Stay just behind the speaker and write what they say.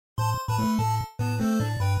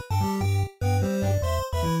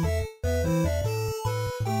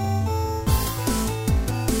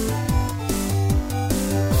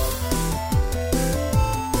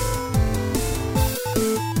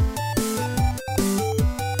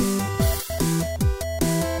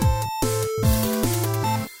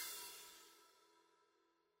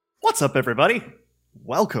What's up, everybody?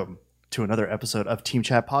 Welcome to another episode of Team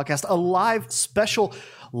Chat Podcast, a live special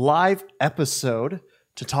live episode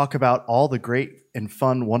to talk about all the great and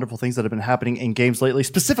fun, wonderful things that have been happening in games lately.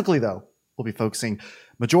 Specifically, though, we'll be focusing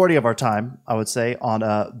majority of our time, I would say, on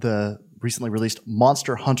the recently released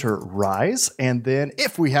Monster Hunter Rise. And then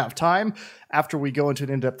if we have time, after we go into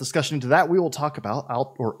an in-depth discussion into that, we will talk about,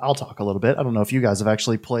 I'll talk a little bit. I don't know if you guys have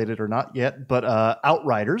actually played it or not yet, but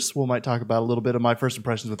Outriders, we might talk about a little bit of my first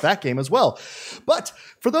impressions with that game as well. But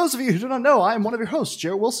for those of you who do not know, I am one of your hosts,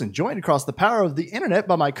 Jared Wilson, joined across the power of the internet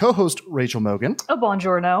by my co-host, Rachel Mogan. Oh,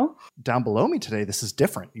 buongiorno. Down below me today, this is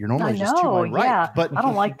different. You're normally just to my right. Yeah, but I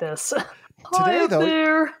don't like this. Today, though,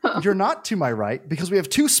 there. you're not to my right because we have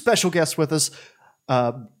two special guests with us,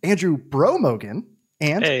 Andrew Bro Mogan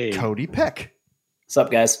and Cody Peck. What's up,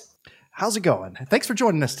 guys? How's it going? Thanks for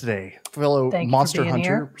joining us today, fellow Monster Hunters,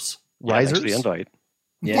 Risers. Risers. Thanks for the invite.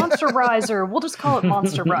 Yeah. Monster Riser. We'll just call it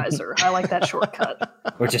Monster Riser. I like that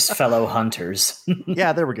shortcut. We're just fellow hunters.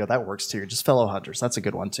 Yeah, there we go. That works too. Just fellow hunters. That's a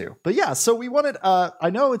good one too. But yeah, so we wanted, I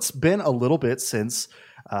know it's been a little bit since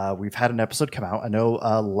we've had an episode come out. I know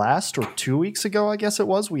last or 2 weeks ago, I guess it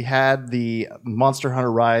was, we had the Monster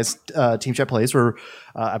Hunter Rise Team Chat Plays where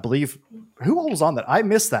I believe, who all was on that? I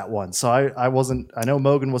missed that one. So I wasn't, I know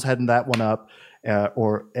Mogan was heading that one up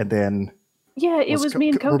and then... Yeah, it was me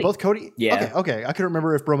and Cody. We're both Cody? Yeah. Okay. I couldn't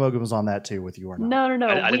remember if Bro Mogan was on that too with you or not. No.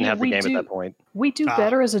 I didn't have the game at that point. We do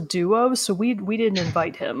better as a duo, so we didn't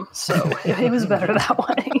invite him. So it was better that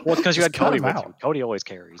way. Well, because you had Just cut Cody him with out. you. Cody always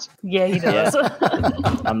carries. Yeah, he does.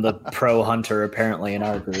 I'm the pro hunter, apparently, in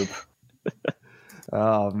our group.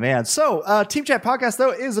 Oh, man. So, Team Chat Podcast,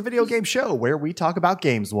 though, is a video game show where we talk about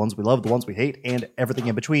games, the ones we love, the ones we hate, and everything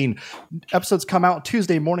in between. Episodes come out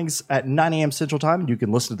Tuesday mornings at 9 a.m. Central Time, and you can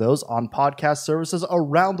listen to those on podcast services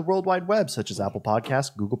around the World Wide Web, such as Apple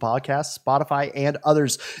Podcasts, Google Podcasts, Spotify, and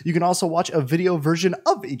others. You can also watch a video version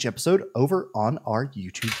of each episode over on our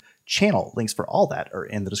YouTube channel. Links for all that are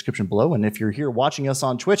in the description below. And if you're here watching us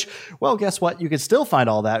on Twitch, well, guess what? You can still find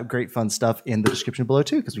all that great fun stuff in the description below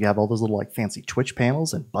too, because we have all those little like fancy Twitch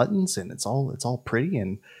panels and buttons, and it's all pretty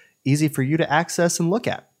and easy for you to access and look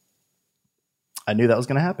at. I knew that was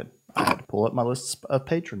going to happen. I had to pull up my list of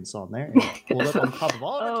patrons on there and pull it up on top of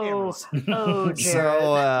all our cameras. Oh, Jared.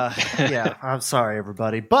 So, yeah, I'm sorry,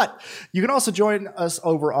 everybody. But you can also join us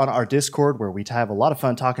over on our Discord, where we have a lot of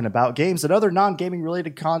fun talking about games and other non-gaming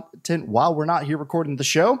related content while we're not here recording the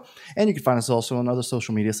show. And you can find us also on other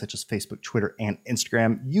social media, such as Facebook, Twitter, and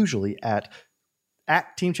Instagram, usually at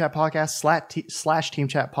Team Chat Podcast slash Team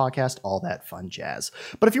Chat Podcast, all that fun jazz.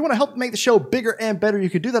 But if you want to help make the show bigger and better, you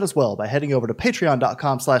could do that as well by heading over to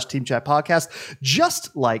patreon.com slash Team Chat Podcast,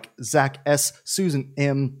 just like Zach S., Susan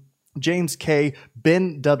M., James K.,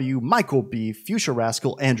 Ben W., Michael B., Fuchsia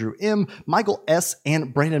Rascal, Andrew M., Michael S.,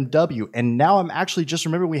 and Brandon W. And now I'm actually just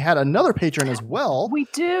remembering we had another patron as well. We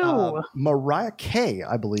do. Mariah K.,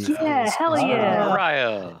 I believe. Yeah, hell yeah.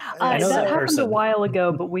 Mariah. I know that that happened person. a while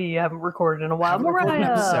ago, but we haven't recorded in a while. Haven't recorded an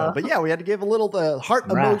episode. Mariah. But yeah, we had to give a little the heart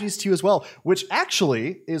Right. emojis to you as well, which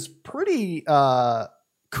actually is pretty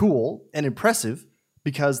cool and impressive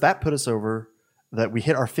because that put us over that we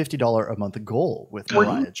hit our $50 a month goal with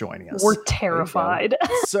Mariah joining us. We're terrified.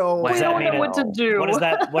 So What does We that don't mean? know what to do.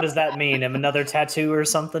 What does that mean? Another tattoo or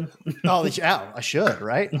something? oh yeah, I should,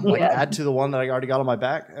 right? Like Yeah. add to the one that I already got on my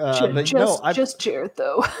back. But Just Jared,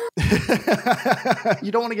 though.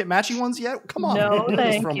 you don't want to get matching ones yet? Come on. No, We've been doing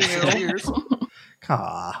this thank for almost you. 6 years.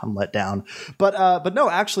 I'm let down. But no,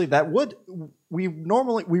 actually we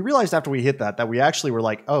realized after we hit that we actually were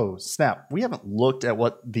like, oh snap, we haven't looked at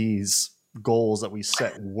what these goals that we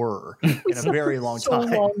set were in a very long so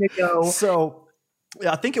time. long ago. So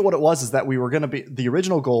yeah, I think what it was is that we were going to be, the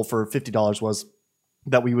original goal for $50 was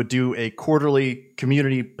that we would do a quarterly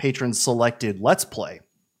community patron selected Let's Play.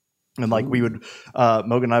 And like we would,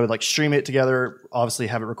 Mogan and I would like stream it together, obviously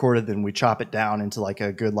have it recorded, then we chop it down into like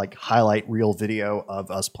a good like highlight reel video of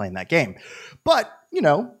us playing that game. But, you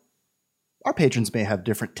know, our patrons may have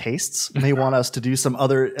different tastes, may want us to do some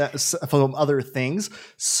other things.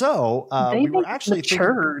 So we were actually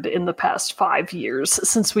matured in the past 5 years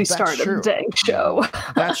since we started true. the dang show.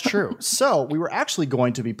 That's true. So we were actually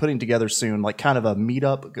going to be putting together soon, like kind of a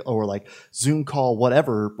meetup or like Zoom call,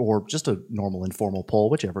 whatever, or just a normal informal poll,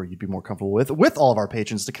 whichever you'd be more comfortable with all of our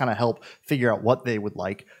patrons to kind of help figure out what they would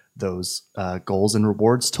like those goals and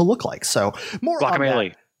rewards to look like. So more on that.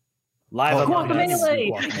 Guacamole. Live Oh, Among Us.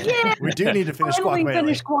 Guacamelee! Yeah! We do need to finish Finally Guacamelee.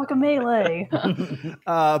 finish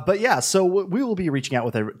Guacamelee. But yeah, so we will be reaching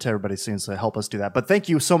out to everybody soon to help us do that. But thank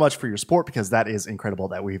you so much for your support, because that is incredible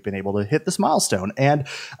that we've been able to hit this milestone. And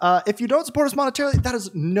if you don't support us monetarily, that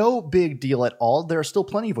is no big deal at all. There are still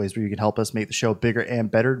plenty of ways where you can help us make the show bigger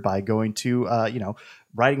and better by going to,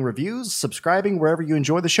 writing reviews, subscribing wherever you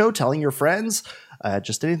enjoy the show, telling your friends,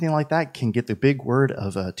 just anything like that can get the big word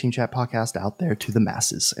of Team Chat Podcast out there to the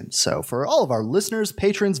masses. And so for all of our listeners,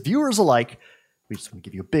 patrons, viewers alike, we just want to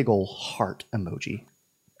give you a big old heart emoji.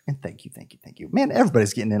 And thank you. Man,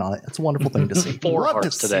 everybody's getting in on it. It's a wonderful thing to see. 4 Love to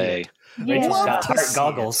hearts see today. it. Rachel's Yeah. got to heart see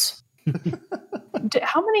goggles.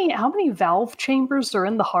 How many valve chambers are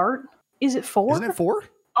in the heart? Is it 4? Isn't it 4?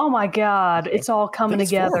 Oh my god, it's all coming think it's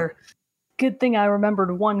together. Good thing I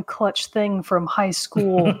remembered one clutch thing from high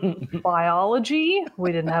school biology.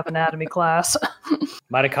 We didn't have anatomy class.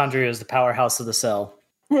 Mitochondria is the powerhouse of the cell.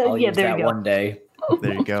 I'll Yeah, use there that you go. one day.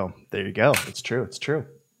 There you go. It's true.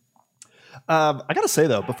 I gotta say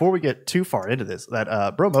though, before we get too far into this,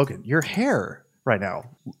 that Bro Mogan, your hair right now,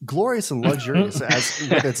 glorious and luxurious as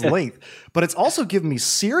with its length, but it's also giving me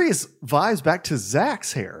serious vibes back to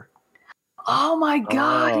Zach's hair. Oh my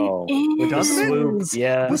god, Oh, it The is. swoop,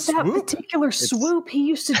 yeah. With that swoop. particular swoop, he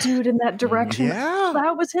used to do it in that direction. Yeah.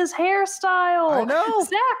 That was his hairstyle. I know.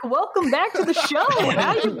 Zach, welcome back to the show.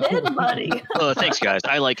 How you been, buddy? Thanks, guys.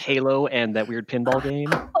 I like Halo and that weird pinball game.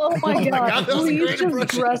 Oh my god, God, that was a please great just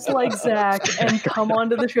impression. dress like Zach and come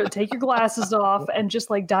onto the show. Take your glasses off and just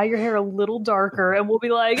like dye your hair a little darker, and we'll be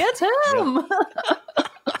like, it's him.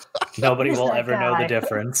 Nobody Who's will that ever know guy? the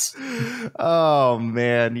difference. Oh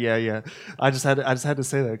man, yeah. I just had to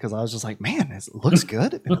say that because I was just like, man, it looks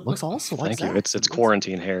good. It looks also like Thank you. Zach. It's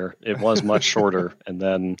quarantine hair. It was much shorter, and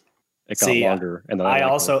then it got See, longer. And then I liked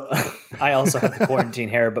also have the quarantine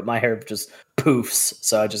hair, but my hair just poofs.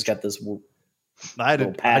 So I just got this. I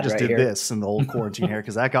little pad just right did here. this in the old quarantine hair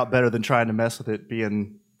because that got better than trying to mess with it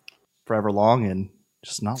being forever long and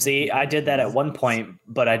just not. See, I did that at one point,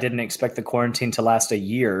 but I didn't expect the quarantine to last a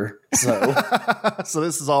year. So So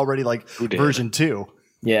this is already like Who did? version 2.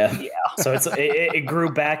 yeah. So it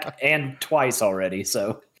grew back and twice already.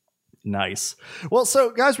 So Nice. Well, so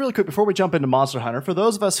guys, really quick before we jump into Monster Hunter, for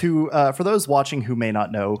those watching who may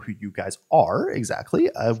not know who you guys are exactly,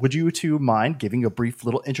 would you two mind giving a brief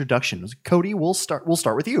little introduction? Cody, we'll start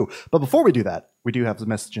with you. But before we do that, we do have a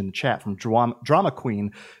message in the chat from Drama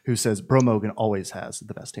Queen who says Bro Mogan always has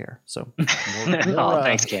the best hair. So, Oh,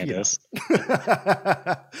 thanks, Candace.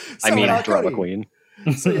 I I mean, Drama Queen.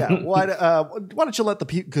 So yeah, why don't you let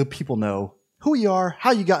the good people know who you are,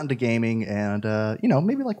 how you got into gaming, and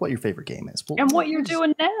maybe like what your favorite game is, And what you're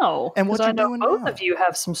doing now. And what 'Cause I you're know doing both now. of you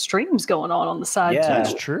have some streams going on the side Yeah.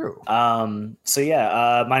 That's too. true.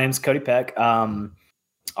 my name's Cody Peck.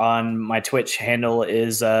 On my Twitch handle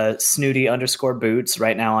is snooty_boots.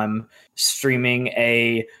 Right now I'm streaming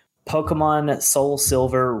a Pokemon Soul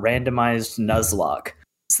Silver randomized Nuzlocke.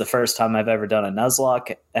 It's the first time I've ever done a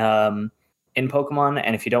Nuzlocke in Pokemon,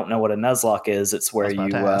 and if you don't know what a Nuzlocke is, it's where I was about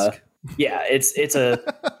you to ask. it's a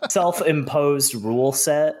self-imposed rule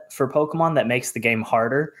set for Pokemon that makes the game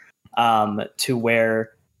harder, to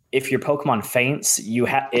where if your Pokemon faints,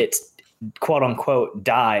 it quote unquote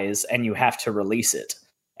dies and you have to release it,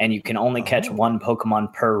 and you can only catch one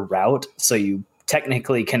Pokemon per route, so you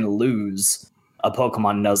technically can lose a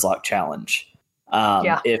Pokemon Nuzlocke challenge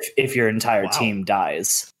if your entire team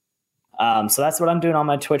dies. So that's what I'm doing on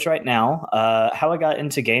my Twitch right now. How I got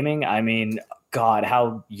into gaming, I mean, God,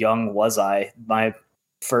 how young was I? My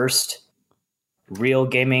first real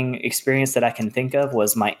gaming experience that I can think of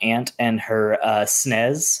was my aunt and her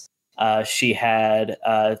SNES. She had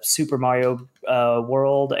Super Mario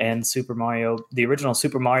World and the original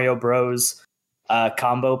Super Mario Bros.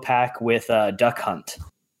 Combo pack with Duck Hunt.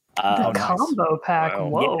 The nice. combo pack. Wow.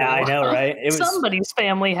 Whoa. Yeah, I know, right? It was. Somebody's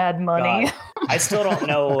family had money. God, I still don't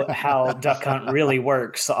know how Duck Hunt really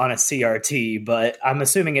works on a CRT, but I'm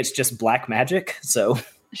assuming it's just black magic. So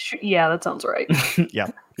Yeah, that sounds right. Yeah.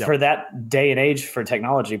 for that day and age for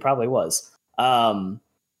technology, probably was.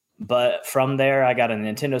 But from there, I got a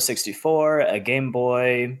Nintendo 64, a Game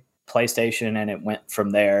Boy, PlayStation, and it went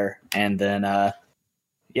from there. And then,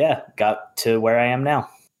 got to where I am now.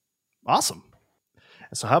 Awesome.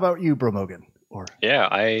 So how about you, Bro Mogan? Or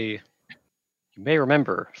Yeah, you may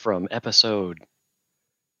remember from episode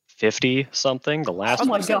 50 something, the last Oh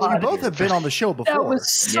my one. God. you both have been on the show before. That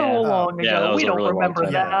was so Yeah. long ago. Yeah, that was We a don't really long remember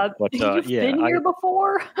time that. ago. But, You've been here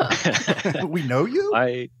before? We know you?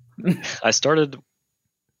 I started,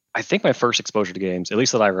 I think my first exposure to games, at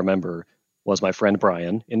least that I remember, was my friend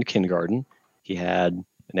Brian in kindergarten. He had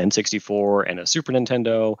an N64 and a Super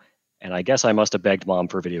Nintendo, And I guess I must have begged Mom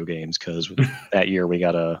for video games because that year we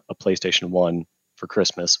got a PlayStation 1 for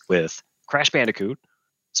Christmas with Crash Bandicoot,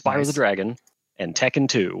 Spyro the Dragon, and Tekken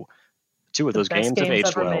 2. Two of those games have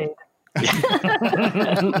aged well.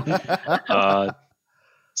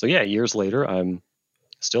 So yeah, years later, I'm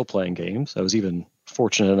still playing games. I was even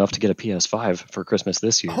fortunate enough to get a PS5 for Christmas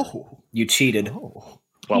this year. Oh, You cheated. oh.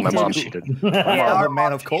 Well, my mom cheated. I'm a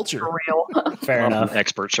man of culture. For real. Fair I'm enough. an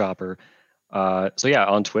expert shopper. So yeah,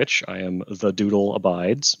 on Twitch, I am the Doodle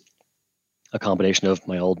Abides, a combination of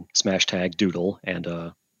my old smash tag Doodle and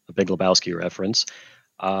a Big Lebowski reference.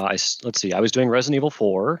 Let's see, I was doing Resident Evil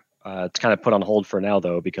 4. It's kind of put on hold for now,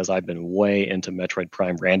 though, because I've been way into Metroid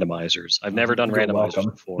Prime randomizers. I've never done You're randomizers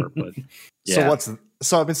welcome. before, but yeah.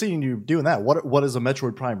 So I've been seeing you doing that. What is a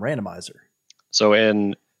Metroid Prime randomizer? So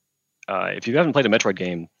if you haven't played a Metroid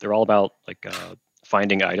game, they're all about like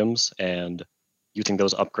finding items and using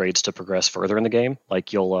those upgrades to progress further in the game.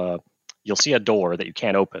 Like you'll see a door that you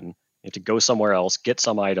can't open. You have to go somewhere else, get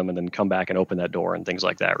some item, and then come back and open that door and things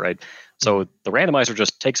like that, right? So the randomizer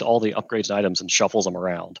just takes all the upgrades and items and shuffles them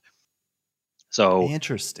around. So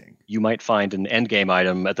Interesting. you might find an end game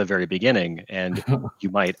item at the very beginning, and you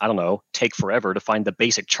might, I don't know, take forever to find the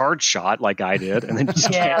basic charge shot like I did, and then you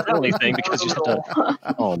just Yeah, can't do that was anything because you have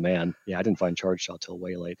to. Oh man, yeah, I didn't find charge shot till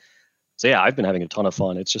way late. So yeah, I've been having a ton of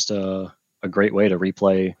fun. It's just a great way to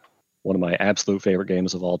replay one of my absolute favorite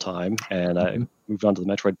games of all time, and I moved on to the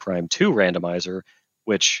Metroid Prime 2 randomizer,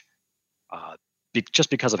 which just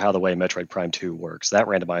because of how the way Metroid Prime 2 works, that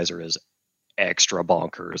randomizer is extra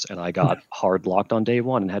bonkers, and I got hard locked on day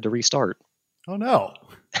one and had to restart. Oh no.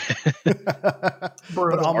 But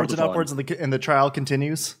Brutal. onwards and Fun. upwards, and the trial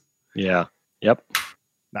continues. Yeah. Yep.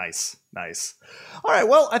 Nice. All right.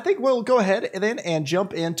 Well, I think we'll go ahead and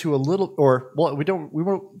jump into a little, we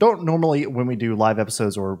don't normally, when we do live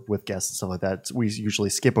episodes or with guests and stuff like that, we usually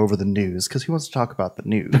skip over the news because who wants to talk about the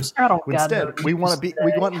news? I don't got Instead, no we news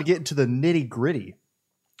want to get into the nitty gritty,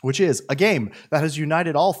 which is a game that has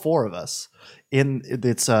united all four of us in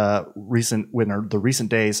its recent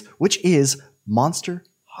days, which is Monster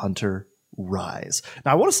Hunter Rise.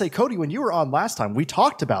 Now, I want to say, Cody, when you were on last time, we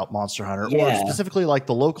talked about Monster Hunter, or Yeah. specifically like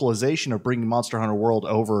the localization of bringing Monster Hunter World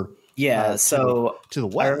over Yeah, to the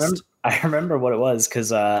West. I remember what it was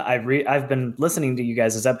because I've been listening to you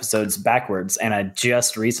guys' episodes backwards, and I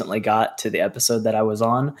just recently got to the episode that I was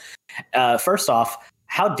on. First off,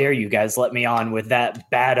 how dare you guys let me on with that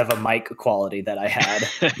bad of a mic quality that I had?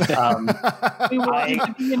 We want you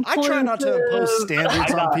to be I try not to impose inclusive.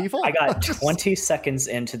 standards on people. I got 20 seconds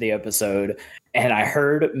into the episode, and I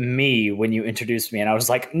heard me when you introduced me, and I was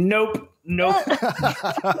like, nope. But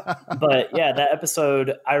yeah, that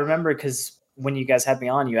episode, I remember because when you guys had me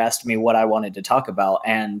on, you asked me what I wanted to talk about,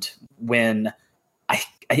 and when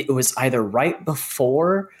it was either right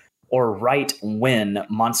before or right when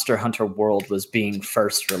Monster Hunter World was being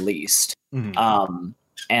first released. Mhm.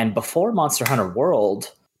 And before Monster Hunter World,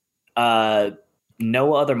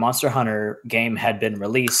 no other Monster Hunter game had been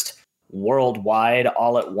released worldwide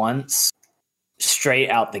all at once, straight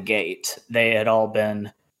out the gate. They had all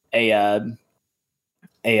been a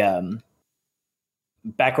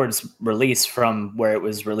backwards release from where it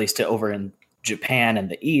was released to over in Japan and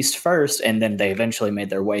the East first, and then they eventually made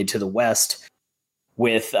their way to the West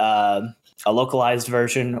with a localized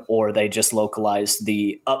version, or they just localized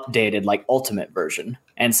the updated like ultimate version.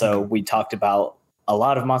 And so we talked about a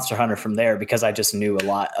lot of Monster Hunter from there because I just knew a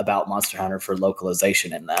lot about Monster Hunter for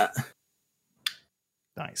localization in that.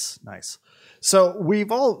 Nice. So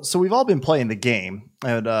we've all been playing the game,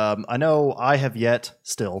 and I know I have yet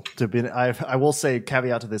still to be. I will say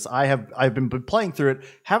caveat to this: I've been playing through it.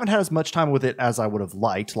 Haven't had as much time with it as I would have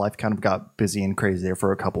liked. Life kind of got busy and crazy there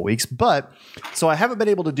for a couple weeks, but so I haven't been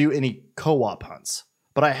able to do any co-op hunts.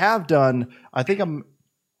 But I have done. I think I'm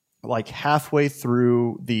like halfway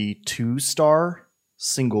through the 2-star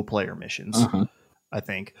single player missions. I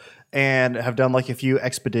think, and have done like a few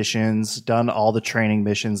expeditions, done all the training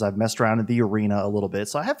missions. I've messed around in the arena a little bit.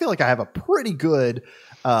 So I feel like I have a pretty good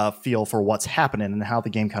feel for what's happening and how the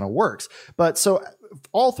game kind of works. But so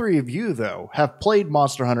all three of you, though, have played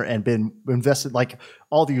Monster Hunter and been invested, like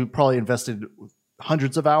all of you probably invested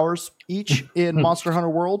hundreds of hours each in Monster Hunter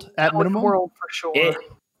World at minimum. World for sure.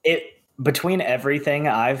 It between everything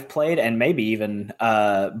I've played and maybe even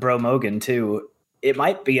Bro Mogan too, it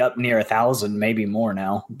might be up near 1,000, maybe more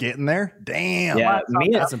now. Getting there? Damn. Yeah,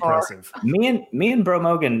 That's impressive. Me and Bro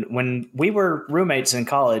Mogan, when we were roommates in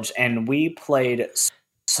college, and we played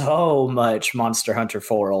so much Monster Hunter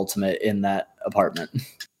 4 Ultimate in that apartment.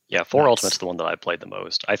 Yeah, 4 Nice. Ultimate's the one that I played the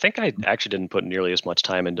most. I think I actually didn't put nearly as much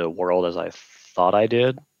time into World as I thought I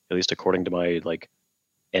did, at least according to my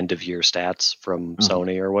end of year stats from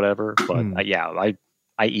Sony or whatever. But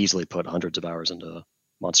I easily put hundreds of hours into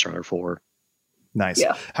Monster Hunter 4. Nice.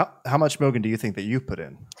 Yeah. How much, Mogan, do you think that you've put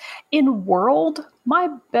in? In World, my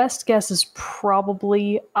best guess is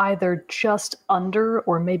probably either just under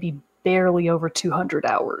or maybe barely over 200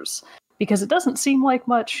 hours. Because it doesn't seem like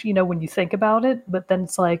much, when you think about it, but then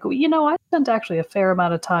it's like, I spent actually a fair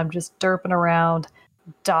amount of time just derping around,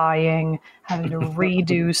 dying, having to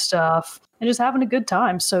redo stuff, and just having a good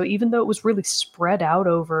time. So even though it was really spread out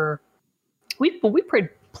over, we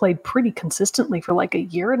played pretty consistently for like a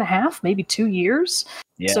year and a half, maybe 2 years.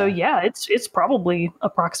 Yeah. So it's probably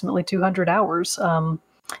approximately 200 hours.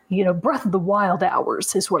 Breath of the Wild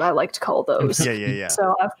hours is what I like to call those. Yeah.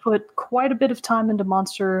 So I've put quite a bit of time into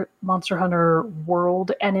Monster Hunter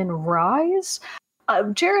World, and in Rise.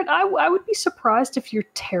 Jared, I would be surprised if you're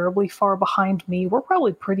terribly far behind me. We're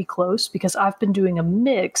probably pretty close because I've been doing a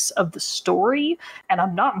mix of the story, and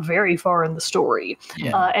I'm not very far in the story,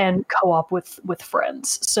 and co-op with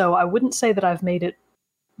friends. So I wouldn't say that I've made it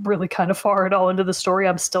really kind of far at all into the story.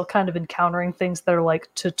 I'm still kind of encountering things that are like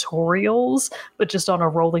tutorials, but just on a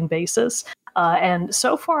rolling basis. And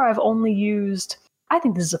so far I've only used, I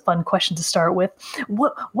think this is a fun question to start with.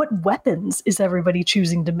 What weapons is everybody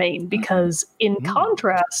choosing to main? Because in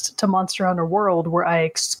contrast to Monster Hunter World, where I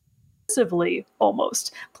exclusively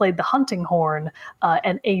almost played the hunting horn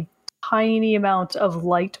and a tiny amount of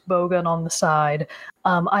light bowgun on the side,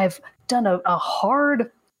 I've done a hard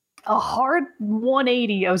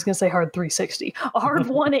 180. I was going to say hard 360. A hard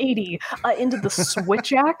 180 into the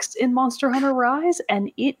switch axe in Monster Hunter Rise,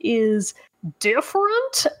 and it is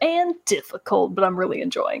different and difficult, but I'm really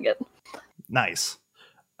enjoying it. Nice.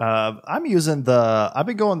 I've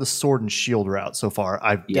been going the sword and shield route so far.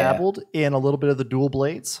 I've dabbled in a little bit of the dual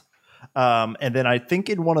blades. And then I think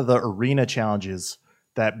in one of the arena challenges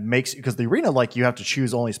that makes, because the arena, like, you have to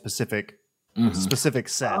choose only specific sets or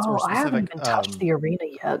specific. I haven't even touched the arena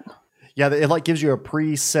yet. Yeah, it like gives you a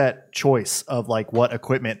preset choice of like what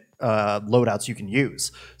equipment loadouts you can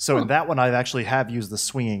use. So in that one, I actually have used the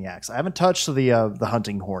swinging axe. I haven't touched the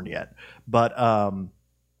hunting horn yet, but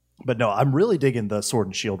no, I'm really digging the sword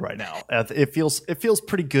and shield right now. It feels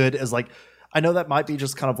pretty good. As like, I know that might be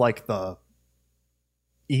just kind of like the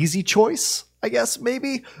easy choice, I guess,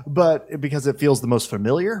 maybe, but because it feels the most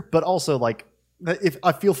familiar, but also like, if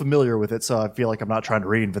I feel familiar with it, so I feel like I'm not trying to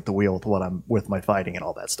reinvent the wheel with my fighting and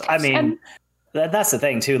all that stuff. I mean, that's the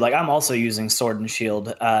thing too. Like, I'm also using sword and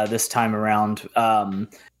shield this time around,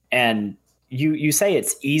 and you say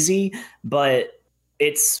it's easy, but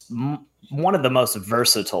it's one of the most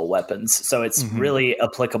versatile weapons. So it's really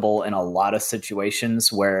applicable in a lot of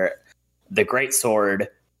situations where the greatsword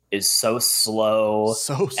is so slow.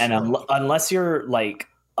 And unless you're like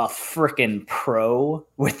a freaking pro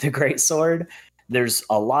with the greatsword, there's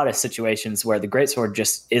a lot of situations where the greatsword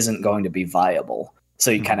just isn't going to be viable.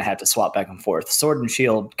 So you kind of have to swap back and forth. Sword and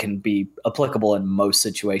shield can be applicable in most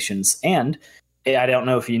situations. And I don't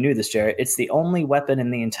know if you knew this, Jared, it's the only weapon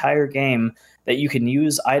in the entire game that you can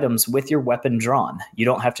use items with your weapon drawn. You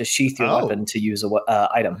don't have to sheath your weapon to use a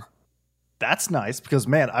item. That's nice, because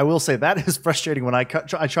man, I will say that is frustrating when I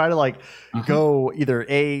try to like go either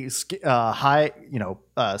high,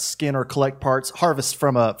 skin or collect parts, harvest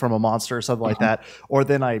from a monster or something like that, or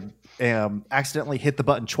then I accidentally hit the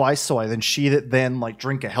button twice, so I then sheath it, then like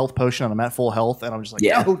drink a health potion and I'm at full health, and I'm just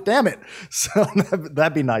like, oh damn it! So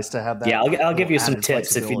that'd be nice to have that. Yeah, I'll give you some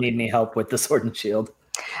tips if you need any help with the sword and shield.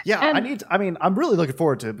 Yeah, I'm really looking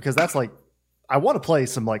forward to it, because that's like, I want to play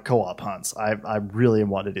some like co-op hunts. I really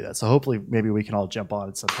want to do that. So hopefully maybe we can all jump on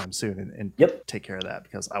it sometime soon and take care of that,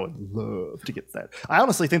 because I would love to get that. I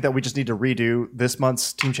honestly think that we just need to redo this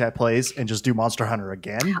month's Team Chat Plays and just do Monster Hunter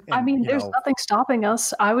again. And, there's nothing stopping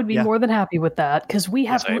us. I would be more than happy with that, because we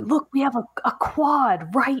have we have a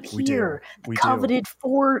quad right here. We coveted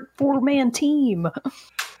four-man team.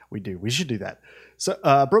 We do. We should do that. So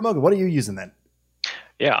Bro Mogan, what are you using then?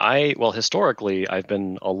 Yeah, historically, I've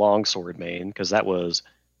been a longsword main, because that was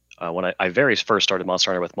when I very first started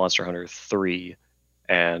Monster Hunter with Monster Hunter 3,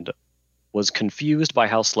 and was confused by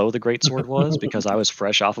how slow the greatsword was, because I was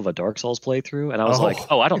fresh off of a Dark Souls playthrough, and I was like,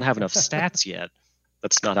 I don't have enough stats yet.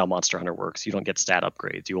 That's not how Monster Hunter works. You don't get stat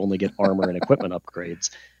upgrades. You only get armor and equipment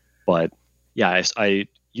upgrades. But yeah, I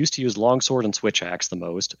used to use longsword and switch axe the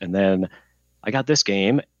most, and then I got this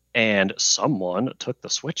game, and someone took the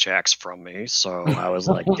switch axe from me, so I was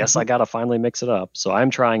like, guess I gotta finally mix it up. So I'm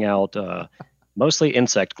trying out mostly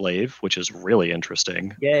insect glaive, which is really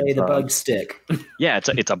interesting. Yay, the bug stick. Yeah,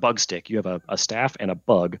 it's a bug stick. You have a staff and a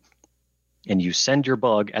bug, and you send your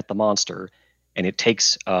bug at the monster, and it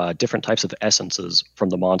takes different types of essences from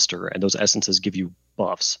the monster, and those essences give you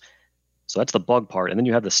buffs. So that's the bug part. And then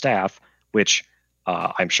you have the staff, which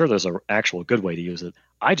I'm sure there's an actual good way to use it.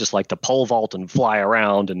 I just like to pole vault and fly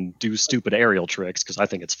around and do stupid aerial tricks because I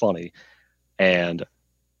think it's funny. And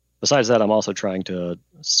besides that, I'm also trying to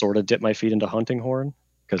sort of dip my feet into Hunting Horn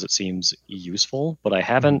because it seems useful, but I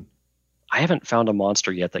haven't found a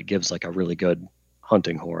monster yet that gives like a really good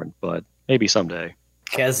Hunting Horn, but maybe someday.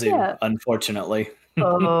 Khezu, unfortunately.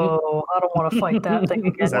 Oh, I don't want to fight that thing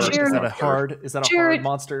again. Is that a hard Jared,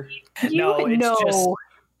 monster?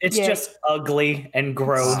 It's just ugly and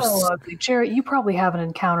gross. So ugly. Jarrett, you probably haven't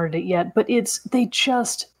encountered it yet, but they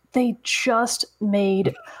just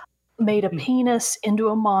made a penis into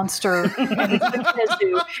a monster and it's a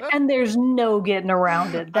Khezu, and there's no getting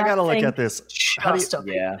around it. I gotta look at this. Just a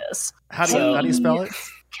penis. How do you spell it?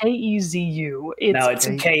 Khezu. No, it's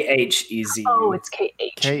Khezu. Oh, it's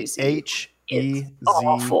Khezu. Khezu.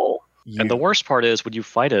 Awful. And the worst part is when you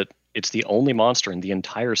fight it, it's the only monster in the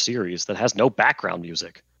entire series that has no background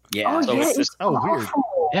music. Yeah. Oh, so yeah, it's weird.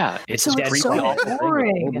 Yeah, it's so just so awful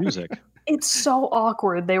boring. no music. It's so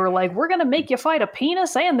awkward. They were like, "We're gonna make you fight a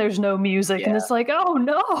penis, and there's no music," and it's like, "Oh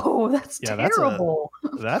no, that's terrible."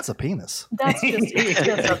 That's a penis. That's just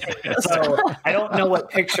a penis. So I don't know what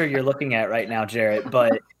picture you're looking at right now, Jarrett,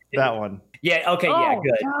 but that one. Yeah. Okay. Yeah.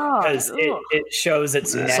 Good. Because it shows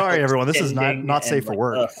its. Sorry, everyone. This is not safe for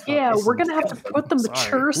work. Yeah, we're gonna have to put the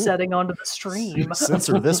mature setting onto the stream.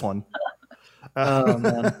 Censor this one. Oh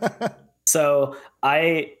man. So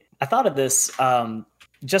I thought of this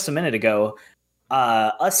just a minute ago.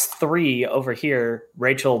 Us three over here,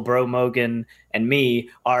 Rachel, Bro Mogan, and me,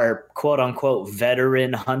 are quote unquote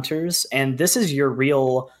veteran hunters, and this is your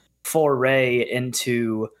real foray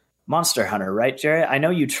into Monster Hunter, right, Jarrett? I know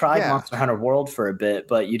you tried Monster Hunter World for a bit,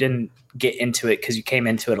 but you didn't get into it because you came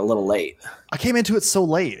into it a little late. I came into it so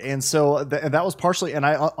late, and so that was partially. And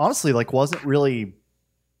I honestly wasn't really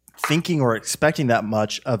thinking or expecting that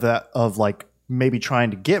much of that, of like maybe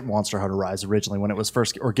trying to get Monster Hunter Rise originally when it was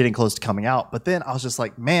first, or getting close to coming out. But then I was just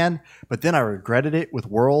like, man, but then I regretted it with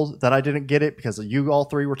World that I didn't get it because you all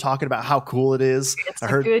three were talking about how cool it is. It's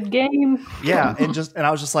a good game. Yeah. And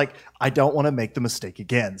I was just like, I don't want to make the mistake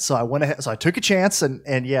again. So I went ahead, so I took a chance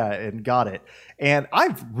and got it. And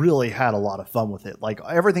I've really had a lot of fun with it. Like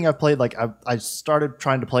everything I've played, like I started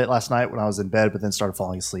trying to play it last night when I was in bed, but then started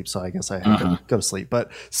falling asleep. So I guess I had to go to sleep.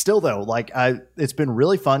 But still though, like it's been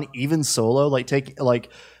really fun, even solo,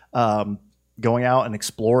 going out and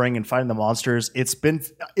exploring and finding the monsters. It's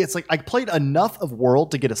like I played enough of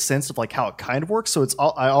World to get a sense of like how it kind of works. So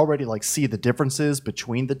I already like see the differences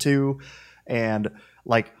between the two. And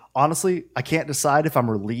like, honestly, I can't decide if I'm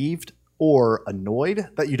relieved or annoyed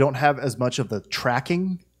that you don't have as much of the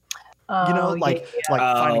tracking, finding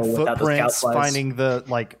footprints, finding the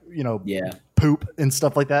poop and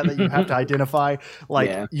stuff like that you have to identify.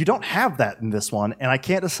 You don't have that in this one, and I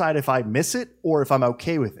can't decide if I miss it or if I'm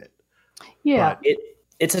okay with it. Yeah, but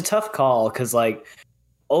it's a tough call because like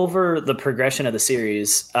over the progression of the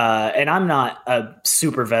series, and I'm not a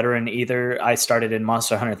super veteran either. I started in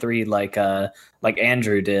Monster Hunter 3 like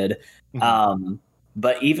Andrew did. Mm-hmm.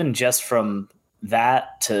 But even just from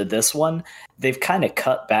that to this one, they've kind of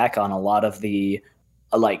cut back on a lot of the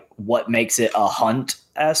like what makes it a hunt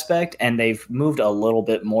aspect, and they've moved a little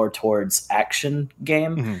bit more towards action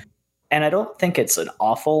game. Mm-hmm. And I don't think it's an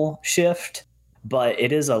awful shift, but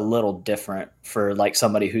it is a little different for like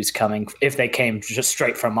somebody who's coming, if they came just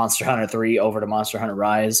straight from Monster Hunter 3 over to Monster Hunter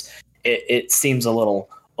Rise, it seems a little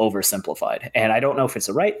oversimplified. And I don't know if it's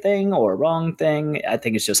the right thing or a wrong thing. I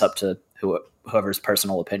think it's just up to whoever's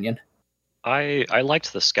personal opinion. I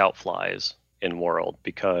liked the scout flies in World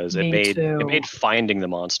because it made finding the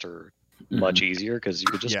monster much easier because you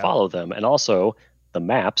could just follow them. And also the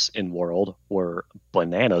maps in World were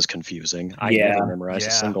bananas confusing. I never memorized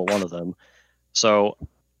a single one of them. So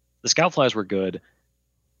the scout flies were good,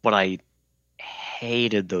 but I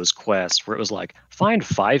hated those quests where it was like, find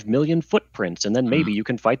 5 million footprints and then maybe you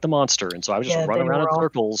can fight the monster. And so I was just running around in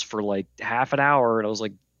circles for like half an hour, and I was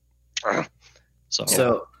like, ugh.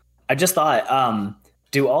 So I just thought,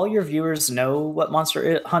 do all your viewers know what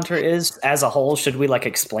Monster Hunter is as a whole? Should we like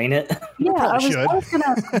explain it? Yeah, I was going to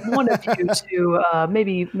ask one of you to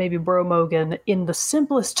maybe Bro Mogan, in the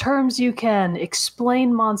simplest terms you can,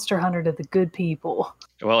 explain Monster Hunter to the good people.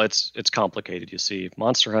 Well, it's complicated. You see,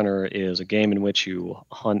 Monster Hunter is a game in which you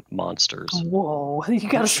hunt monsters. Whoa, you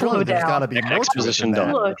gotta slow Surely there's got to down. be more to it Exposition than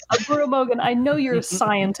that. done. Look, Bro Mogan, I know you're a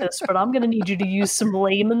scientist, but I'm gonna need you to use some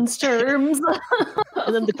layman's terms.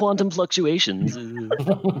 And then the quantum fluctuations.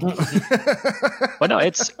 But no,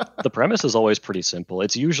 the premise is always pretty simple.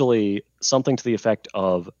 It's usually something to the effect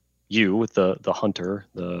of you, the hunter,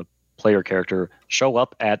 the player character, show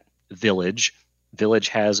up at village. Village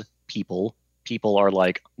has people. People are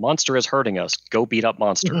like, monster is hurting us. Go beat up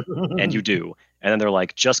monster. And you do. And then they're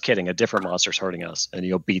like, just kidding, a different monster's hurting us. And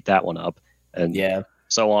you'll beat that one up. And Yeah.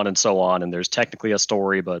 so on and so on. And there's technically a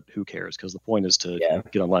story, but who cares? Because the point is to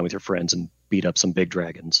get online with your friends and beat up some big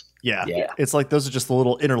dragons. Yeah. Yeah. It's like those are just the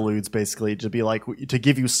little interludes, basically, to be like to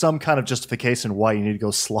give you some kind of justification why you need to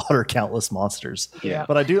go slaughter countless monsters. Yeah.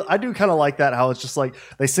 But I do kind of like that, how it's just like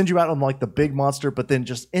they send you out on like the big monster, but then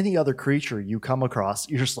just any other creature you come across,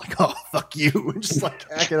 you're just like, oh fuck you, and just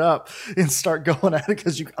like hack it up and start going at it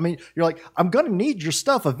because you're like, I'm gonna need your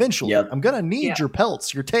stuff eventually. Yep. I'm gonna need your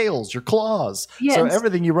pelts, your tails, your claws. Yeah, so and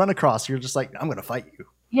everything you run across, you're just like, I'm gonna fight you.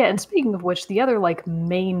 Yeah, and speaking of which, the other like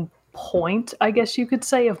main point, I guess you could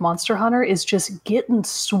say, of Monster Hunter is just getting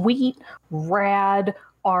sweet, rad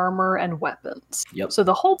armor and weapons. Yep. So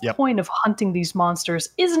the whole point of hunting these monsters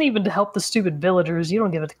isn't even to help the stupid villagers. You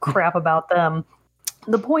don't give a crap about them.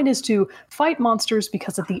 The point is to fight monsters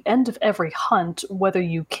because at the end of every hunt, whether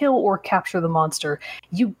you kill or capture the monster,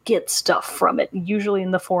 you get stuff from it, usually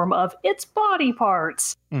in the form of its body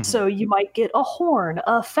parts. Mhm. So you might get a horn,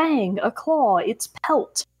 a fang, a claw, its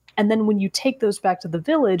pelt. And then when you take those back to the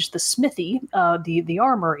village, the smithy, the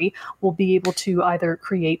armory, will be able to either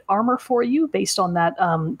create armor for you based on that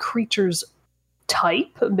creature's type,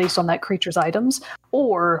 based on that creature's items,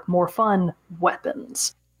 or more fun,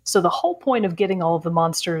 weapons. So the whole point of getting all of the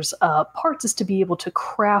monsters' parts is to be able to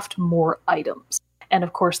craft more items. And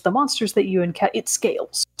of course, the monsters that you encounter, it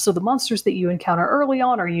scales. So the monsters that you encounter early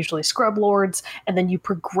on are usually scrub lords, and then you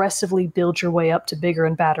progressively build your way up to bigger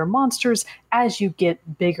and badder monsters as you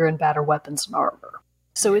get bigger and badder weapons and armor.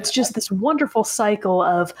 So it's just this wonderful cycle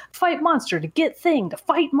of fight monster to get thing, to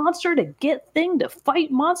fight monster to get thing, to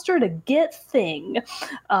fight monster to get thing.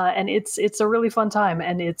 And it's a really fun time,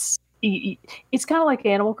 and it's kind of like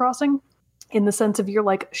Animal Crossing in the sense of you're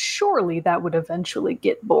like, surely that would eventually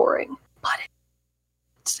get boring, but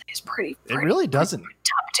it stays pretty. It really doesn't.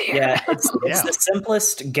 Top tier. Yeah, it's the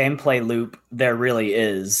simplest gameplay loop there really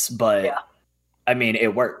is, but I mean,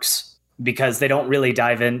 it works because they don't really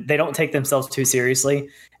dive in. They don't take themselves too seriously,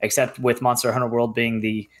 except with Monster Hunter World being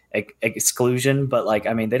the exclusion. But like,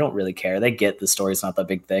 I mean, they don't really care. They get the story's not that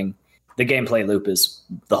big thing. The gameplay loop is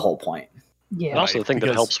the whole point. Yeah. And also the thing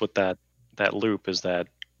that helps with that loop is that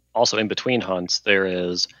also in between hunts, there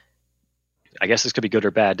is, I guess this could be good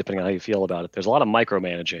or bad depending on how you feel about it. There's a lot of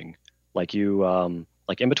micromanaging. Like you,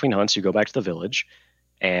 like in between hunts, you go back to the village,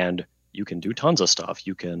 and you can do tons of stuff.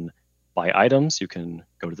 You can buy items. You can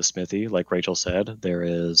go to the smithy, like Rachel said. There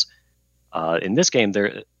is, in this game,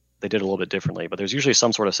 they did a little bit differently, but there's usually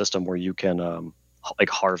some sort of system where you can like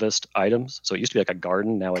harvest items. So it used to be like a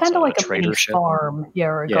garden. Now it's kind of like a a trader mini ship. farm,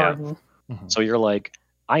 or a garden. Mm-hmm. So you're like,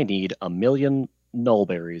 I need 1 million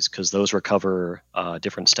nullberries because those recover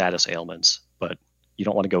different status ailments, but you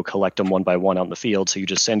don't want to go collect them one by one out in the field, so you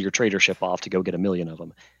just send your trader ship off to go get 1 million of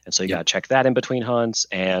them. And so you got to check that in between hunts.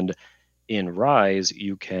 And in Rise,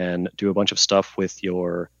 you can do a bunch of stuff with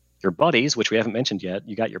your buddies, which we haven't mentioned yet.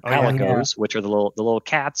 You got your palicos, which are the little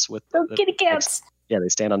cats with the kitty cats. Yeah, they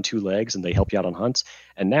stand on 2 legs and they help you out on hunts.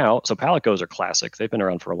 And now, so palicos are classic. They've been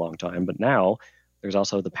around for a long time, but now there's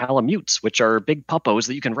also the palamutes, which are big puppos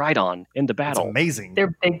that you can ride on into battle. It's amazing.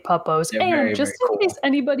 They're big puppos. They're and very, just very in case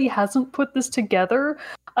anybody hasn't put this together,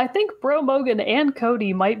 I think Bro Mogan and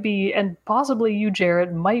Cody might be, and possibly you,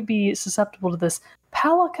 Jarrett, might be susceptible to this.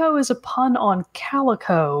 Palico is a pun on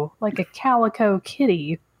calico, like a calico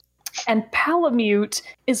kitty. And palamute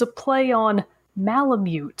is a play on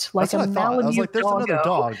Malamute, like That's what a I thought. I was Malamute like, there's doggo. another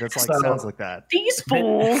dog that's like sounds like that. These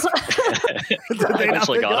fools! Did they not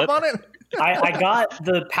eventually pick got up on it? I got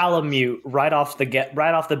the Palamute right off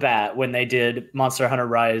the bat when they did Monster Hunter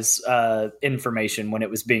Rise information when it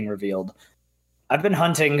was being revealed. I've been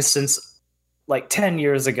hunting since like 10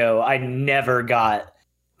 years ago. I never got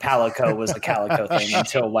Palico was a calico thing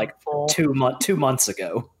until like 2 months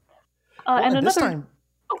ago. And this another. time,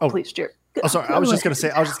 Please, Jared. oh, sorry. I was just gonna say.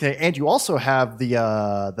 And you also have the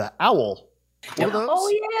owl. What are those? Oh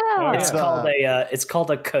yeah. It's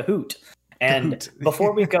called a Kahoot. And Kahoot.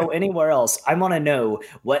 before we go anywhere else, I want to know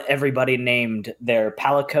what everybody named their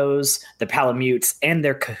Palicos, their Palamutes, and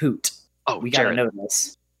their Kahoot. Oh, We got to Jared, know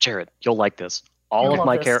this. Jared, you'll like this. All You'll of love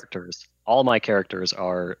my this. characters all my characters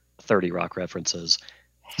are 30 Rock references.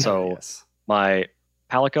 So Yes. my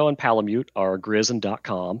Palico and Palamute are Grizz and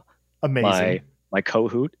 .com. Amazing. My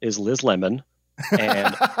Kahoot is Liz Lemon.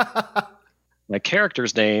 And my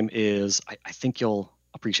character's name is, I think you'll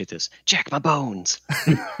appreciate this, Jack My Bones.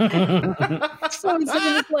 So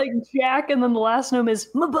it's like Jack, and then the last name is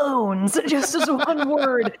my bones, just as one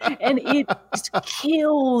word, and it just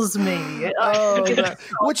kills me. Oh, it's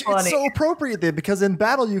so Which funny. is so appropriate then, because in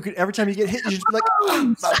battle you could every time you get hit, you just be like,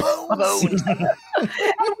 Bones! my bones.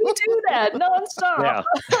 And we do that nonstop.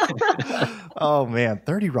 Yeah. Oh man,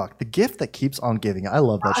 30 Rock, the gift that keeps on giving. I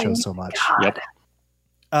love that show so much. God.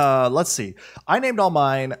 Yep. Let's see. I named all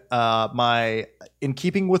mine. My in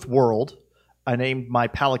keeping with world, I named my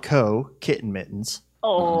Palico Kitten Mittens,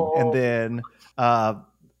 Oh, and then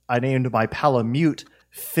I named my Palamute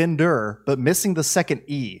Fender, but missing the second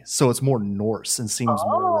E, so it's more Norse and seems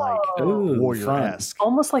more like Ooh, warrior-esque.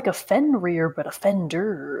 almost like a Fenrir, but a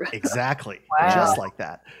Fender. Exactly, Wow. just like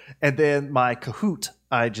that. And then my Kahoot,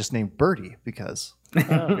 I just named Birdie because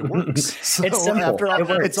it works. So It's simple. after all, It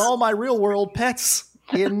works. it's all my real world pets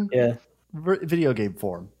in Yeah. video game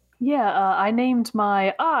form. Yeah, I named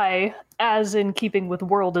my I, as in keeping with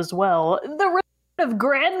world as well, the Return of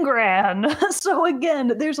Gran Gran. So again,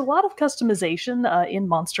 there's a lot of customization in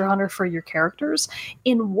Monster Hunter for your characters.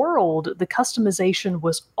 In World, the customization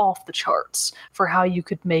was off the charts for how you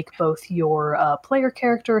could make both your player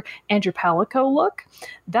character and your Palico look.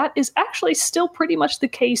 That is actually still pretty much the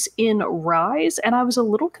case in Rise, and I was a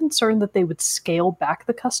little concerned that they would scale back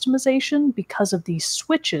the customization because of these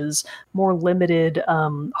switches, more limited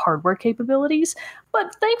hardware capabilities.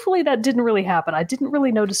 But thankfully, that didn't really happen. I didn't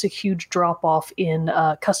really notice a huge drop off in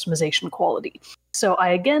customization quality. So I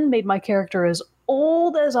again made my character as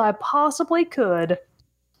old as I possibly could,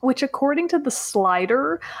 which according to the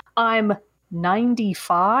slider, I'm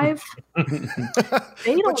 95. They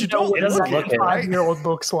don't you know don't what a look it, right? 95-year-old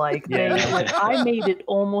looks like. Yeah. I made it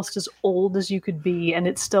almost as old as you could be, and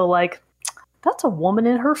it's still like, that's a woman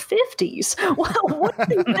in her 50s. Well, what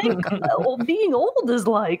do you think being old is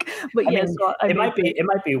like? But I yeah, mean, so it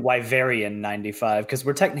might be Wyverian 95 because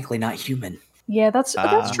we're technically not human. Yeah, that's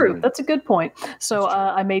true. Mm. That's a good point. So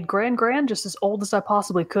I made Gran just as old as I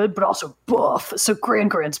possibly could, but also buff. So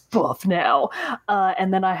Gran's buff now.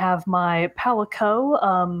 And then I have my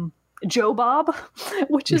Palico, Joe Bob,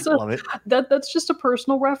 which is Love it. that's just a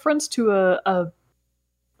personal reference to a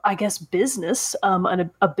I guess business,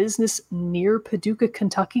 a business near Paducah,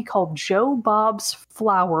 Kentucky called Joe Bob's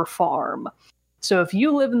Flower Farm. So if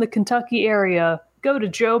you live in the Kentucky area, go to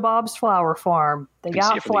Joe Bob's Flower Farm. They You can see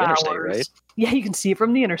got it from the flowers. interstate, right? Yeah, you can see it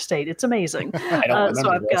from the interstate. It's amazing. I don't So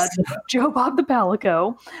I've remember got this. Joe Bob the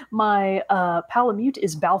Palico. My Palamute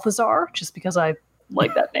is Balthazar, just because I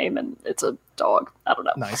like that name and it's a dog. I don't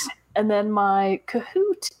know. Nice. And then my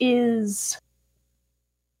Kahoot is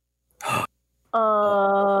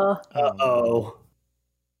Uh-oh.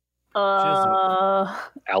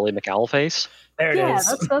 Allie McAllface. There it yeah,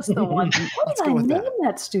 is. that's the one. What Let's did go I with name that.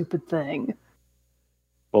 that stupid thing?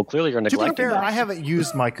 Well, clearly you're To be neglecting fair, that. I haven't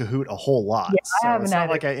used my Kahoot a whole lot. Yeah, I so haven't it's not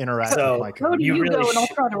either. like I interact So, with my Go Kahoot. to You you, really go, and I'll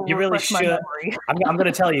sh- try to you really refresh my should. memory. I'm going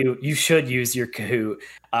to tell you, you should use your Kahoot.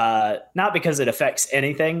 Not because it affects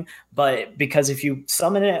anything, but because if you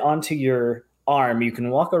summon it onto your arm, you can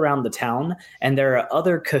walk around the town, and there are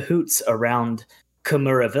other Kahoots around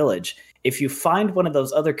Kumura Village. If you find one of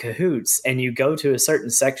those other Kahoots and you go to a certain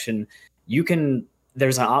section,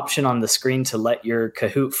 there's an option on the screen to let your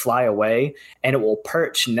Kahoot fly away, and it will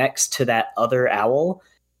perch next to that other owl,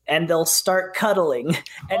 and they'll start cuddling, and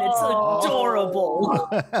it's Oh. adorable.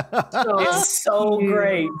 So It's so cute.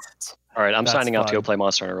 great. All right, I'm That's signing out to fun. go play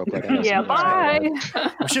Monster Hunter real quick. I got Yeah, something else to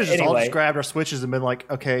bye. We should have just all Anyway. just grabbed our switches and been like,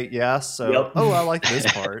 okay, yeah, so Yep. oh, I like this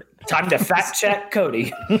part. Time to fact check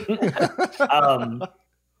Cody.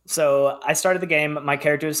 So I started the game. My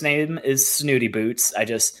character's name is Snooty Boots.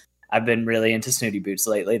 I've been really into Snooty Boots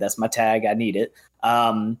lately. That's my tag. I need it.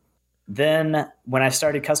 Then when I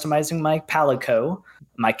started customizing my Palico,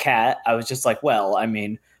 my cat, I was just like, well, I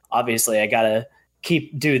mean, obviously I gotta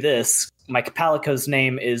do this. My Palico's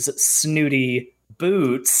name is Snooty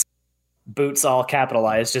Boots. Boots all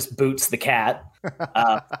capitalized, just Boots the cat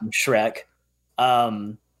from Shrek.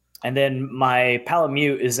 And then my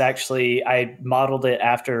Palamute is actually, I modeled it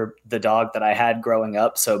after the dog that I had growing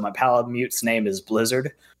up. So my Palamute's name is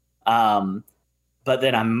Blizzard. But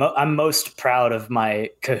then I'm most proud of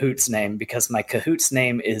my Kahoot's name because my Kahoot's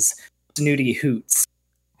name is Snooty Hoots.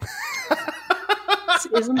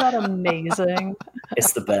 Isn't that amazing?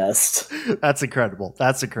 It's the best. That's incredible.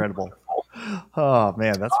 That's incredible. Oh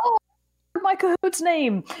man, that's My Kahoot's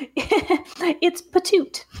name. It's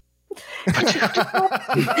Patoot. I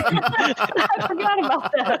forgot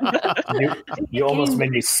about that. You almost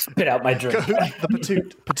made me spit out my drink. Kahoot the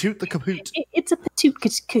patoot. Patoot the kahoot. It's a patoot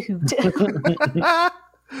Kahoot.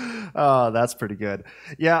 Oh, that's pretty good.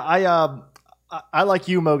 Yeah, I like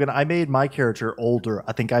you, Mogan. I made my character older.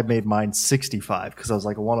 I think I made mine 65 because I was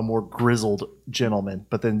like, I want a more grizzled gentleman.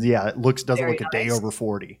 But then, yeah, it doesn't Very look a day nice. over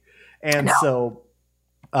 40. And No. so,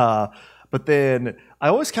 but then I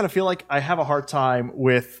always kind of feel like I have a hard time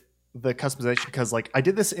with the customization because, like, I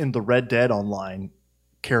did this in the Red Dead Online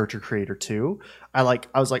character creator too. I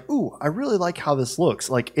was like, ooh, I really like how this looks,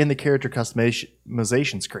 like in the character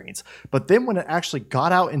customization screens. But then when it actually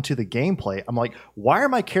got out into the gameplay, I'm like, why are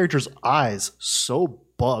my character's eyes so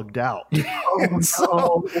bugged out? And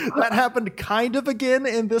so that happened kind of again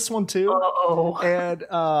in this one too. Oh, And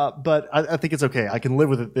but I think it's okay. I can live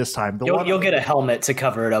with it this time. You'll get a helmet to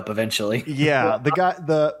cover it up eventually. Yeah,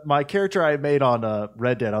 my character I made on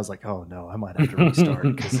Red Dead, I was like, oh no, I might have to restart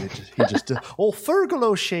because he just old Fergal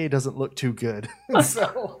O'Shea doesn't look too good.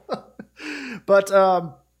 So, but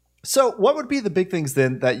so what would be the big things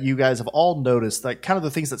then that you guys have all noticed, like kind of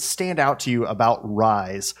the things that stand out to you about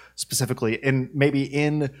Rise specifically, and maybe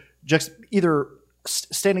in just either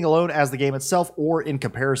standing alone as the game itself or in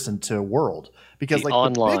comparison to World? Because The like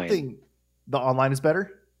online. the big thing, the online is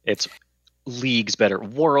better. It's leagues better.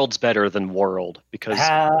 World's better than World because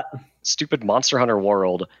stupid Monster Hunter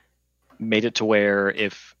World made it to where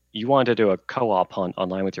if you wanted to do a co-op hunt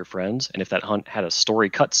online with your friends, and if that hunt had a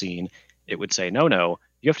story cutscene, it would say, no,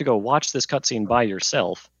 you have to go watch this cutscene by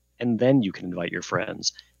yourself, and then you can invite your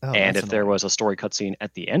friends. Oh, And that's if there annoying. was a story cutscene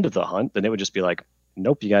at the end of the hunt, then it would just be like,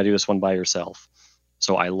 nope, you got to do this one by yourself.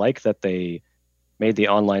 So I like that they made the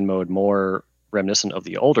online mode more reminiscent of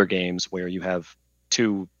the older games where you have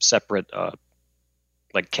two separate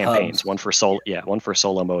like campaigns, one for solo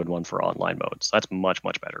mode, one for online mode. So that's much,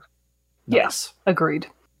 much better. Nice. agreed.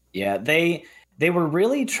 Yeah, they were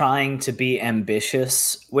really trying to be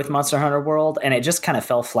ambitious with Monster Hunter World, and it just kind of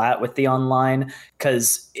fell flat with the online,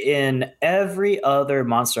 because in every other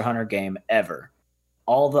Monster Hunter game ever,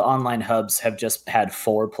 all the online hubs have just had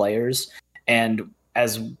 4 players. And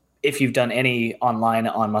as if you've done any online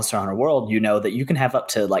on Monster Hunter World, you know that you can have up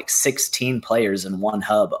to like 16 players in one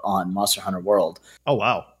hub on Monster Hunter World. Oh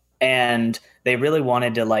wow. And they really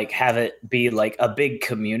wanted to like have it be like a big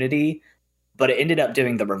community, but it ended up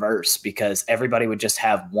doing the reverse because everybody would just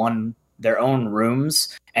have their own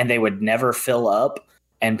rooms and they would never fill up,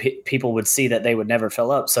 and people would see that they would never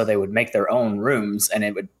fill up, so they would make their own rooms. And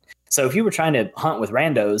it would, so if you were trying to hunt with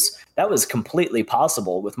randos, that was completely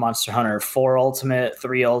possible with Monster Hunter 4 Ultimate,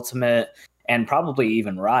 3 Ultimate, and probably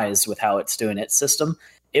even Rise with how it's doing its system.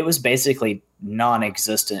 It was basically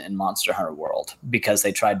non-existent in Monster Hunter World because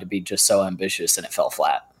they tried to be just so ambitious and it fell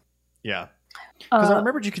flat. Yeah. Because I Uh,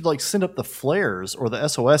 remembered you could like send up the flares or the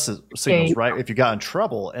SOS signals, Yeah. right? If you got in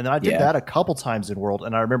trouble. And then I did Yeah. that a couple times in World,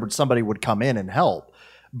 and I remembered somebody would come in and help.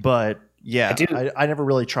 But yeah, I never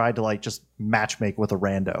really tried to like just matchmake with a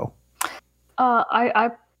rando.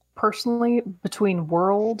 I personally, between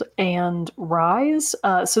World and Rise,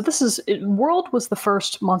 World was the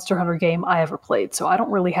first Monster Hunter game I ever played, so I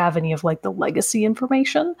don't really have any of like the legacy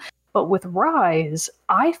information. But with Rise,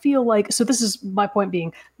 I feel like, so this is my point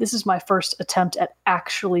being, this is my first attempt at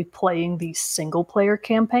actually playing the single player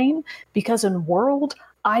campaign, because in World,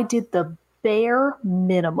 I did the bare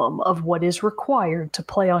minimum of what is required to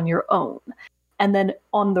play on your own. And then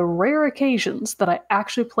on the rare occasions that I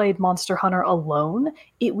actually played Monster Hunter alone,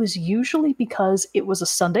 it was usually because it was a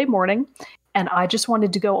Sunday morning and I just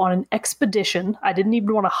wanted to go on an expedition. I didn't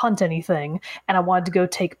even want to hunt anything. And I wanted to go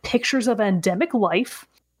take pictures of endemic life,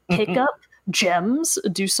 pick up gems,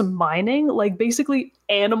 do some mining, like basically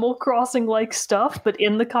Animal Crossing like stuff, but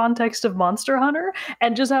in the context of Monster Hunter,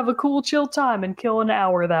 and just have a cool chill time and kill an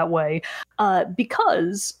hour that way.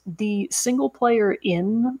 Because the single player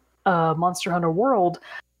in Monster Hunter World,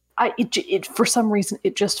 it for some reason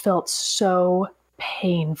it just felt so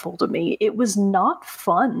painful to me. It was not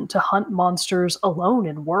fun to hunt monsters alone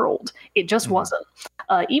in World. It just wasn't.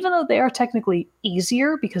 Even though they are technically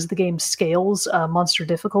easier because the game scales monster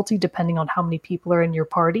difficulty depending on how many people are in your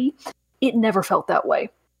party, it never felt that way.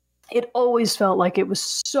 It always felt like it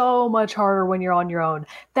was so much harder when you're on your own.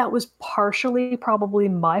 That was partially probably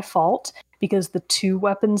my fault, because the 2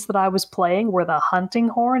 weapons that I was playing were the hunting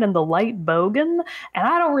horn and the light bogan, and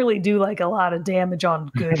I don't really do like a lot of damage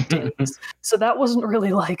on good days. So that wasn't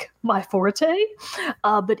really like my forte.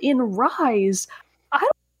 But in Rise, I don't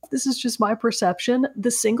know if this is just my perception,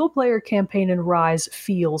 the single player campaign in Rise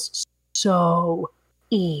feels so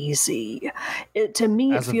easy. To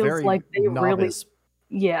me, As it a feels very like they really... novice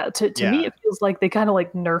Yeah, to Yeah. me it feels like they kind of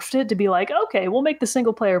like nerfed it to be like, okay, we'll make the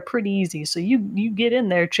single player pretty easy. So you get in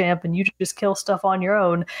there, champ, and you just kill stuff on your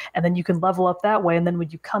own, and then you can level up that way. And then when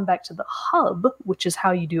you come back to the hub, which is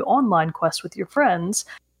how you do online quests with your friends,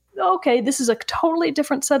 okay, this is a totally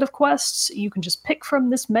different set of quests. You can just pick from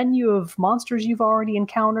this menu of monsters you've already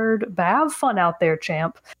encountered. But have fun out there,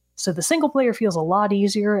 champ. So the single player feels a lot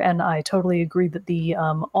easier, and I totally agree that the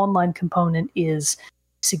online component is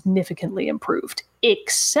significantly improved,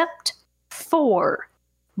 except for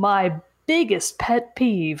my biggest pet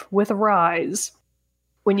peeve with Rise.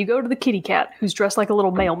 When you go to the kitty cat, who's dressed like a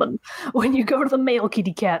little mailman, when you go to the male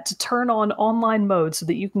kitty cat to turn on online mode so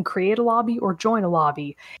that you can create a lobby or join a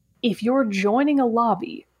lobby, if you're joining a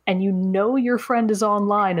lobby and you know your friend is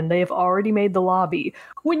online and they have already made the lobby,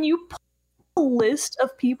 when you pull a list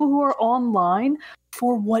of people who are online,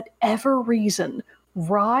 for whatever reason,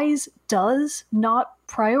 Rise does not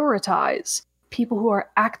prioritize people who are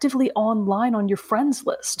actively online on your friends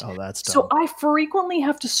list. Oh, that's dumb. So I frequently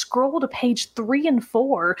have to scroll to page 3 and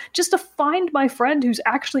 4 just to find my friend who's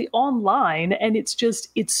actually online, and it's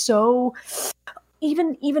so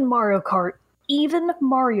even Mario Kart,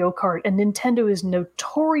 and Nintendo is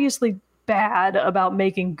notoriously bad about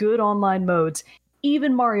making good online modes.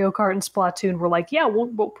 Even Mario Kart and Splatoon were like, yeah, we'll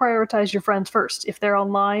prioritize your friends first. If they're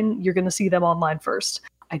online, you're going to see them online first.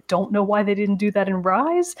 I don't know why they didn't do that in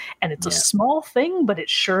Rise, and it's a small thing, but it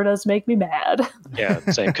sure does make me mad. Yeah,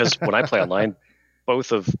 same. Because when I play online,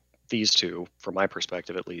 both of these two, from my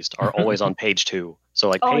perspective at least, are always on page 2. So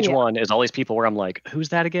like page 1 is all these people where I'm like, who's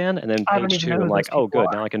that again? And then page 2, I'm like, oh, good,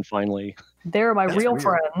 now I can finally. They're my real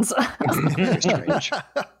friends. Very strange.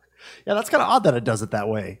 Yeah, that's kind of odd that it does it that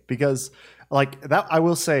way, because like that, I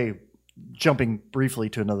will say, jumping briefly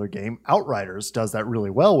to another game, Outriders does that really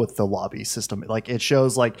well with the lobby system. Like it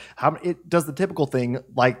shows like how it does the typical thing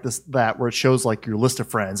like this, that where it shows like your list of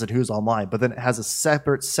friends and who's online, but then it has a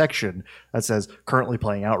separate section that says currently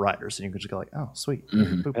playing Outriders, and you can just go like, oh, sweet.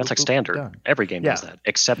 Mm-hmm. Boop, That's boop, like boop, standard. done. Every game does that,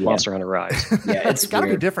 except Monster Hunter Rise. Yeah, It's got to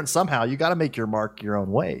be different somehow. You got to make your mark your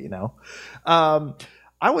own way, you know?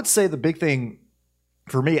 I would say the big thing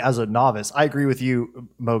for me as a novice, I agree with you,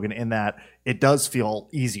 Mogan, in that it does feel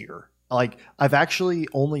easier. Like I've actually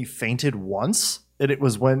only fainted once, and it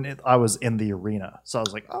was when I was in the arena. So I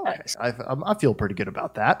was like, oh, okay, I feel pretty good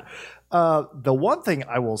about that. The one thing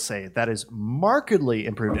I will say that is markedly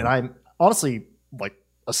improved, and I'm honestly like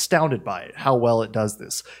astounded by it, how well it does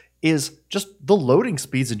this, is just the loading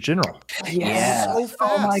speeds in general. Yeah. So fast.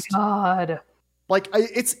 Oh my god. Like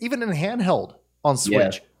it's even in handheld on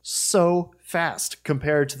Switch, so fast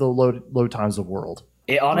compared to the load times of World.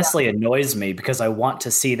 It honestly annoys me because I want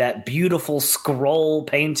to see that beautiful scroll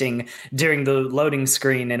painting during the loading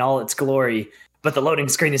screen in all its glory, but the loading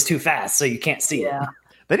screen is too fast, so you can't see it.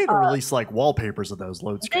 They need to release like wallpapers of those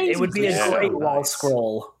load screens. It would be a great wall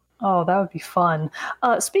scroll. Oh, that would be fun.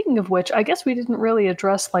 Speaking of which, I guess we didn't really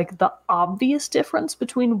address like the obvious difference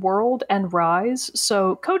between World and Rise.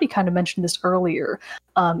 So Cody kind of mentioned this earlier.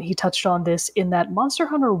 He touched on this in that Monster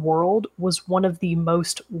Hunter World was one of the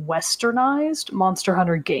most westernized Monster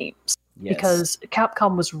Hunter games. Yes. Because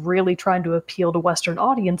Capcom was really trying to appeal to Western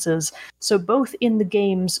audiences. So both in the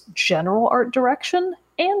game's general art direction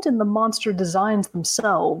and in the monster designs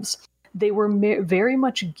themselves, they were very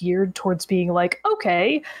much geared towards being like,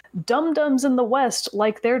 okay, dum-dums in the West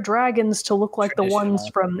like their dragons to look like the ones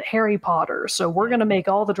from Harry Potter. So we're going to make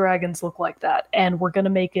all the dragons look like that. And we're going to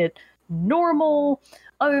make it normal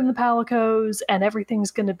other than the Palicos, and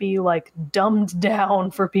everything's going to be like dumbed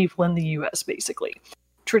down for people in the US, basically.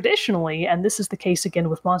 Traditionally, and this is the case again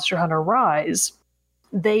with Monster Hunter Rise,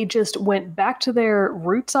 they just went back to their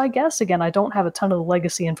roots, I guess. Again, I don't have a ton of the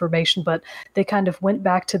legacy information, but they kind of went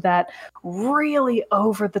back to that really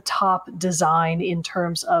over-the-top design in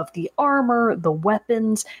terms of the armor, the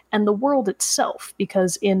weapons, and the world itself.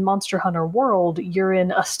 Because in Monster Hunter World, you're in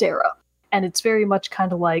Astera, and it's very much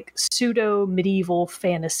kind of like pseudo-medieval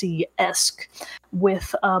fantasy-esque.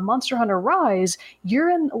 With Monster Hunter Rise, you're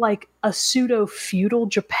in like a pseudo-feudal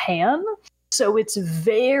Japan. So it's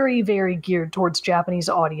very, very geared towards Japanese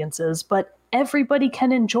audiences, but everybody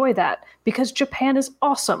can enjoy that because Japan is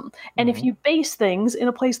awesome. And if you base things in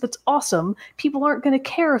a place that's awesome, people aren't going to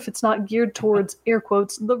care if it's not geared towards, air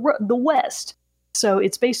quotes, the West. So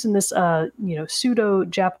it's based in this,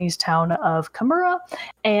 pseudo-Japanese town of Kamura.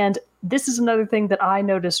 And this is another thing that I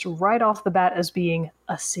noticed right off the bat as being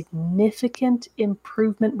a significant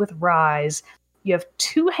improvement with Rise. You have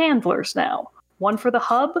 2 handlers now, one for the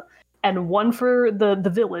hub and one for the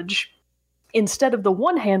village, instead of the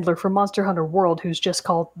one handler for Monster Hunter World, who's just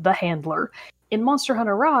called the Handler. In Monster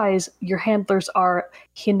Hunter Rise, your handlers are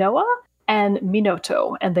Hinoa and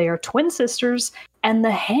Minoto, and they are twin sisters, and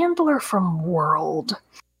the handler from World.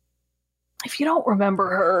 If you don't remember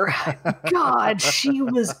her, God, she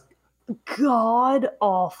was god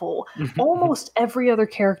awful. Almost every other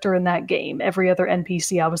character in that game, every other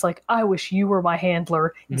NPC, I was like, I wish you were my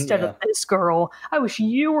handler instead of this girl. I wish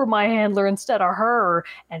you were my handler instead of her.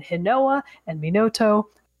 And Hinoa and Minoto,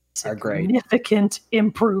 are great. Significant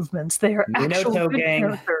improvements. They are actual Minoto good gang.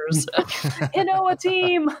 characters. Hinoa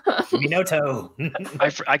team. Minoto.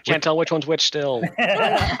 I can't tell which one's which still.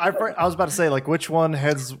 I was about to say, like, which one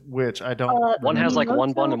has which? I don't. One has like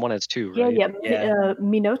one Minoto- bun and one has two, right? Yeah.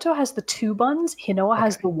 Minoto has the 2 buns. Hinoa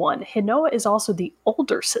has the 1. Hinoa is also the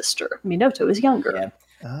older sister. Minoto is younger. Yeah.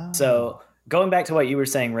 Oh. So going back to what you were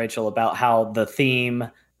saying, Rachel, about how the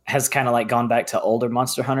theme has kind of like gone back to older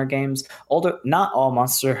Monster Hunter games. Not all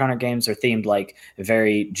Monster Hunter games are themed like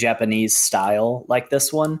very Japanese style like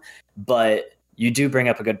this one, but you do bring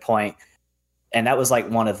up a good point. And that was like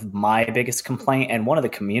one of my biggest complaint and one of the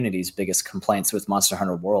community's biggest complaints with Monster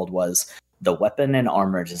Hunter World was the weapon and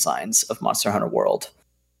armor designs of Monster Hunter World.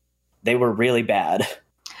 They were really bad.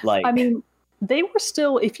 Like, I mean, they were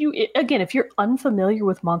still, if you're unfamiliar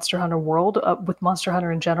with Monster Hunter World, with Monster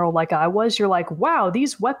Hunter in general, like I was, you're like, wow,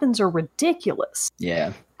 these weapons are ridiculous.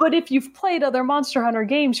 yeah. But if you've played other Monster Hunter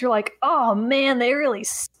games, you're like, oh man, they really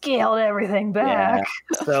scaled everything back.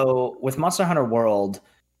 Yeah. So with Monster Hunter World,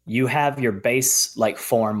 you have your base like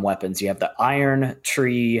form weapons. You have the iron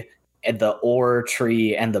tree, and the ore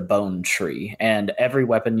tree, and the bone tree. And every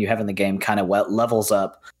weapon you have in the game kind of levels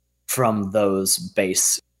up from those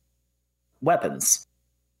base weapons.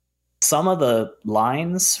 Some of the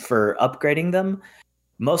lines for upgrading them,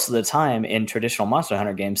 most of the time in traditional Monster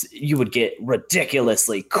Hunter games, you would get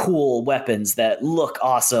ridiculously cool weapons that look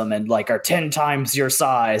awesome and like are 10 times your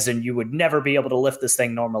size, and you would never be able to lift this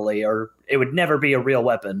thing normally, or it would never be a real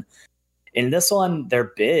weapon. In this one,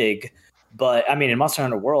 they're big, but I mean, in Monster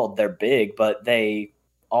Hunter World, they're big, but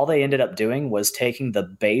all they ended up doing was taking the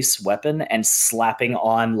base weapon and slapping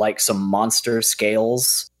on like some monster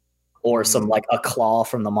scales or some like a claw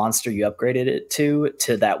from the monster you upgraded it to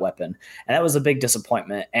that weapon. And that was a big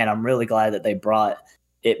disappointment. And I'm really glad that they brought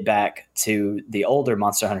it back to the older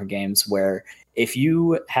Monster Hunter games where if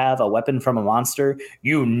you have a weapon from a monster,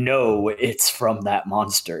 you know it's from that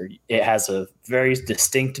monster. It has a very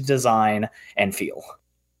distinct design and feel.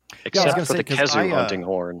 Except gonna for say, the 'cause Kezu hunting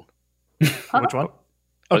horn. Which one?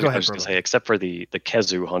 I Oh, was go ahead. just going to Bruno. say, except for the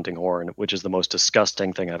Kezu hunting horn, which is the most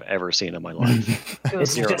disgusting thing I've ever seen in my life.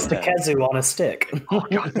 It's Zero just a to 10. Kezu on a stick. Oh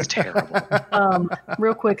god, it's terrible.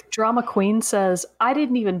 Real quick, Drama Queen says, I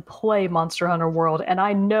didn't even play Monster Hunter World, and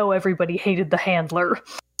I know everybody hated the handler.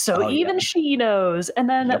 So Oh, even yeah. she knows. And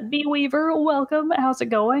then Yep. B Weaver, welcome. How's it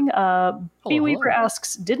going? B Weaver hello.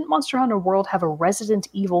 asks, didn't Monster Hunter World have a Resident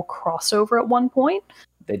Evil crossover at one point?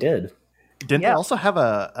 They did. Didn't they Yeah. also have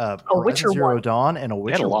a Witcher Horizon Zero one. Dawn and a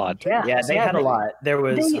Witcher a one, lot. too? Yeah, they had a lot. There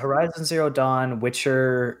was they- Horizon Zero Dawn,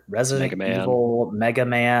 Witcher, Resident Mega Man. Evil, Mega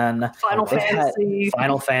Man, Final They've had Fantasy.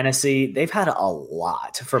 Final Fantasy. They've had a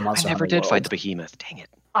lot for I Monster never Hunter did fight World. the behemoth. Dang it.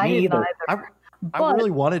 I Me didn't either. either. I But really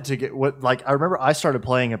wanted to get I remember I started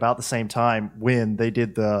playing about the same time when they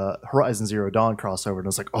did the Horizon Zero Dawn crossover, and I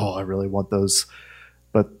was like, oh, I really want those,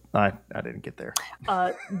 but I didn't get there.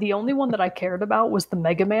 the only one that I cared about was the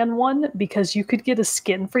Mega Man one because you could get a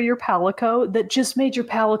skin for your Palico that just made your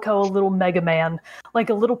Palico a little Mega Man, like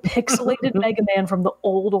a little pixelated Mega Man from the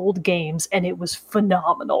old games, and it was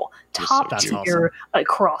phenomenal. That's Top so tier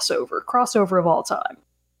crossover of all time.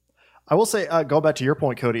 I will say, go back to your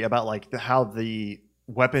point, Cody, about like how the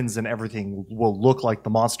weapons and everything will look like the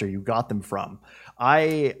monster you got them from.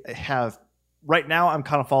 I have right now. I'm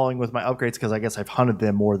kind of following with my upgrades because I guess I've hunted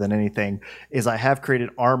them more than anything. Is I have created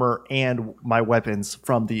armor and my weapons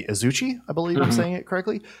from the Azuchi, I believe I'm saying it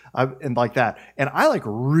correctly, and like that. And I like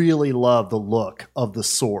really love the look of the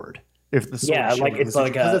sword. If the sword Yeah, is like shaped it's Azuchi,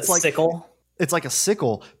 like 'cause a sickle. it's like a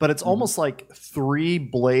sickle, but it's almost like 3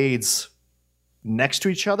 blades next to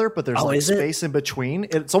each other, but there's Oh, like is it? space in between.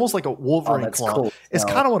 It's almost like a Oh, Wolverine that's claw. cool. It's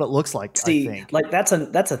No. kind of what it looks like, See, I think. like that's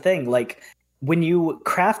a thing. Like when you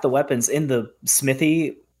craft the weapons in the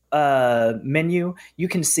smithy menu, you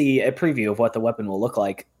can see a preview of what the weapon will look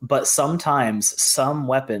like. But sometimes some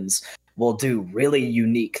weapons will do really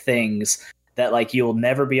unique things that like you'll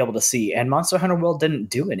never be able to see. And Monster Hunter World didn't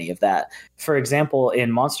do any of that. For example,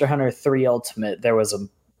 in Monster Hunter 3 Ultimate, there was a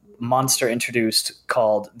monster introduced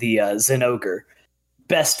called the Zinogre.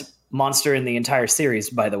 Best monster in the entire series,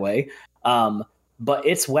 by the way. But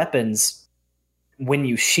its weapons, when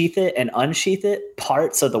you sheath it and unsheath it,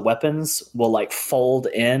 parts of the weapons will like fold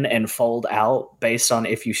in and fold out based on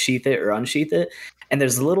if you sheath it or unsheath it. And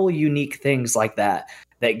there's little unique things like that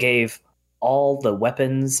gave all the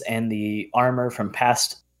weapons and the armor from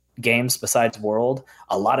past games besides World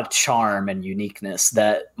a lot of charm and uniqueness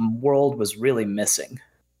that World was really missing.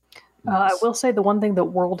 I will say the one thing that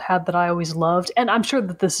World had that I always loved, and I'm sure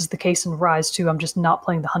that this is the case in Rise too, I'm just not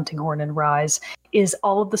playing the hunting horn in Rise, is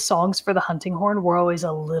all of the songs for the hunting horn were always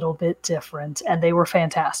a little bit different, and they were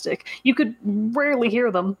fantastic. You could rarely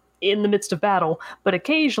hear them in the midst of battle, but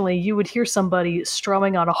occasionally you would hear somebody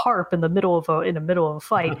strumming on a harp in the middle of a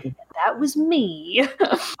fight. That was me.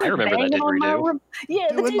 I remember that didgeridoo. Yeah,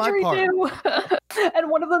 the Doing my didgeridoo.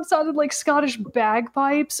 And one of them sounded like Scottish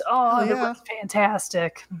bagpipes. Oh, yeah. That was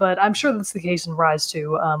fantastic. But I'm sure that's the case in Rise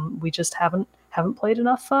too. We just haven't played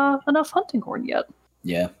enough hunting horn yet.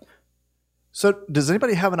 Yeah. So, does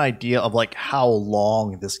anybody have an idea of like how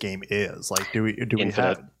long this game is? Like, do we Infinite.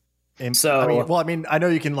 have? So, I mean, I know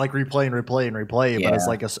you can like replay and replay and replay, but it's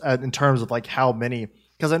like in terms of like how many?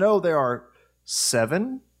 Because I know there are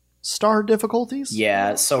 7-star difficulties.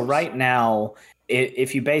 Yeah. So right now,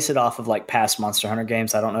 if you base it off of like past Monster Hunter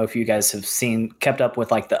games, I don't know if you guys have kept up with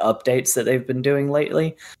like the updates that they've been doing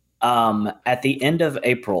lately. At the end of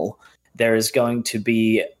April, there is going to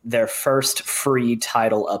be their first free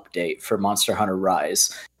title update for Monster Hunter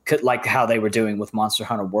Rise. Like how they were doing with Monster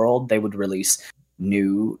Hunter World, they would release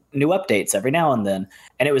new updates every now and then,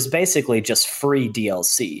 and it was basically just free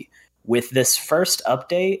DLC. With this first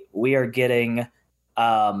update, we are getting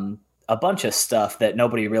a bunch of stuff that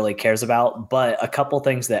nobody really cares about, but a couple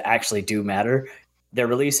things that actually do matter. They're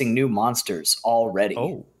releasing new monsters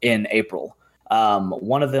already in April.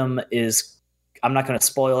 One of them is, I'm not going to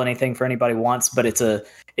spoil anything for anybody who wants, but it's a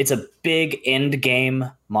big end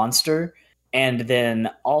game monster. And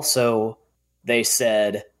then also they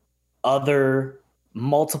said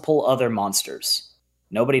multiple other monsters.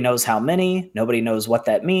 Nobody knows how many, nobody knows what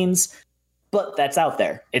that means, but that's out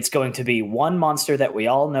there. It's going to be one monster that we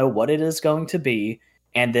all know what it is going to be,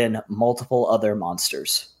 and then multiple other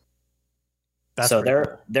monsters. So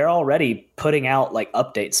they're already putting out like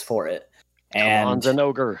updates for it. And an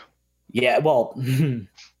ogre. Yeah, well,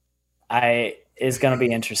 it's going to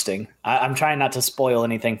be interesting. I'm trying not to spoil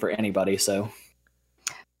anything for anybody, so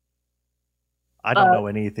I don't know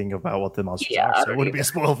anything about what the monsters are, so it wouldn't be a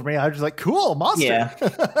spoil for me. I was just like, cool, monster.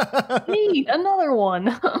 Yeah. Neat, another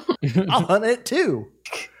one. I'm on it too.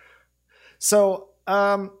 So,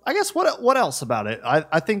 I guess what else about it?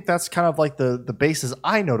 I think that's kind of like the bases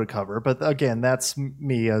I know to cover, but again, that's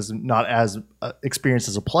me as not as experienced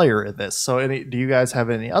as a player in this. So, do you guys have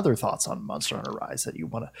any other thoughts on Monster Hunter Rise that you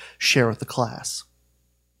want to share with the class?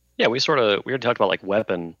 Yeah, we already talked about like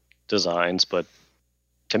weapon designs, but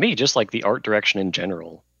to me, just like the art direction in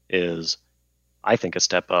general is, I think, a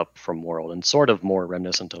step up from World and sort of more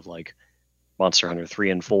reminiscent of like Monster Hunter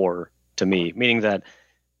 3 and 4 to me, meaning that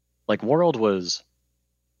like World was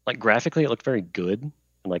like graphically it looked very good and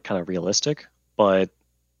like kind of realistic, but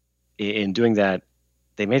in doing that,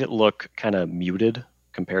 they made it look kind of muted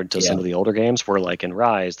compared to some of the older games where like in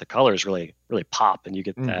Rise, the colors really, really pop and you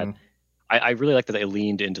get that. I really like that they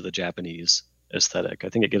leaned into the Japanese aesthetic. I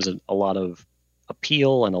think it gives it a lot of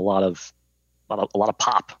appeal and a lot of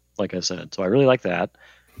pop, like I said. So I really like that.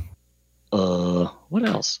 What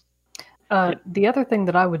else? The other thing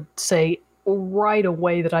that I would say right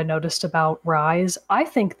away that I noticed about Rise, I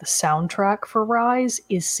think the soundtrack for Rise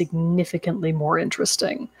is significantly more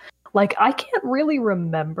interesting. Like, I can't really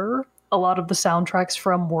remember a lot of the soundtracks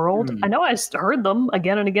from World. I know I heard them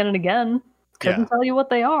again and again and again. Couldn't tell you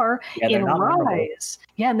what they are. In Rise.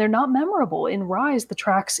 Yeah, and they're not memorable. In Rise, the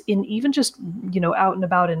tracks in even just, out and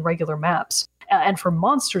about in regular maps, and for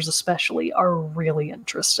monsters especially, are really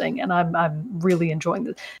interesting. And I'm really enjoying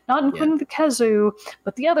this. Not including the Khezu,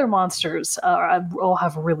 but the other monsters all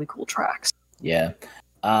have really cool tracks. Yeah.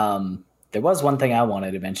 There was one thing I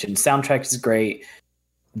wanted to mention. Soundtrack is great.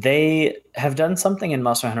 They have done something in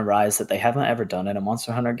Monster Hunter Rise that they haven't ever done in a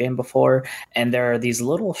Monster Hunter game before, and there are these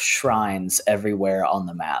little shrines everywhere on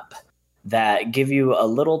the map that give you a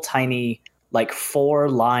little tiny, like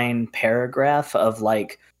 4-line paragraph of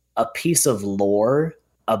like a piece of lore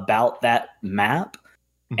about that map.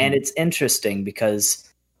 And it's interesting because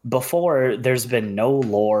before there's been no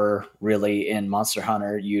lore really in Monster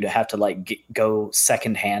Hunter. You'd have to like go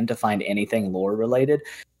secondhand to find anything lore related.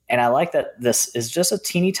 And I like that this is just a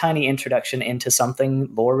teeny tiny introduction into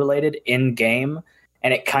something lore related in game.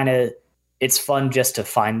 And it's fun just to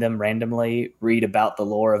find them randomly, read about the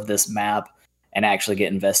lore of this map, and actually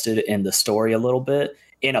get invested in the story a little bit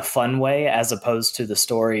in a fun way, as opposed to the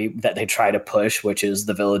story that they try to push, which is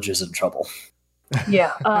the village is in trouble.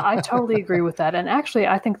 Yeah, I totally agree with that. And actually,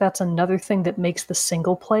 I think that's another thing that makes the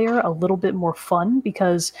single player a little bit more fun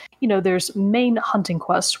because, there's main hunting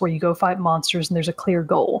quests where you go fight monsters and there's a clear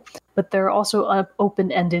goal. But there are also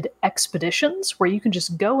open-ended expeditions where you can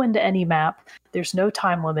just go into any map. There's no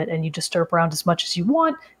time limit and you just derp around as much as you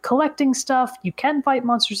want, collecting stuff. You can fight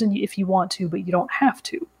monsters if you want to, but you don't have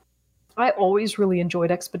to. I always really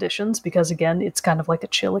enjoyed expeditions because, again, it's kind of like a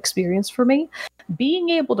chill experience for me. Being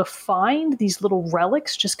able to find these little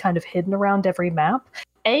relics just kind of hidden around every map,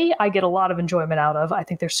 A, I get a lot of enjoyment out of. I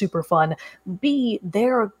think they're super fun. B,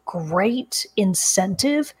 they're a great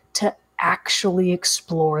incentive to actually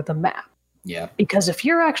explore the map. Yeah. Because if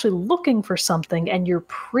you're actually looking for something and you're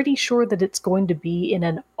pretty sure that it's going to be in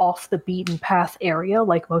an off-the-beaten path area,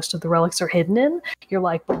 like most of the relics are hidden in, you're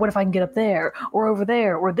like, but what if I can get up there, or over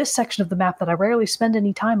there, or this section of the map that I rarely spend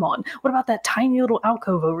any time on? What about that tiny little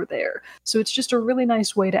alcove over there? So it's just a really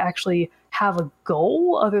nice way to actually have a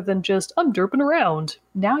goal other than just, I'm derping around.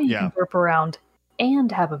 Now you can derp around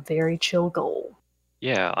and have a very chill goal.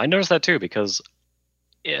 Yeah, I noticed that too, because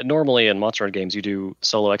normally in Monster Hunter games you do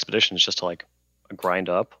solo expeditions just to like grind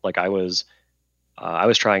up. Like I was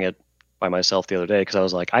trying it by myself the other day because I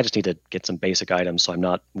was like, I just need to get some basic items so I'm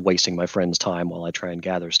not wasting my friend's time while I try and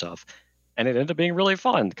gather stuff. And it ended up being really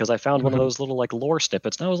fun because I found one of those little like lore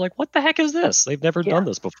snippets and I was like, what the heck is this? They've never done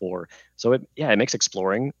this before. So it makes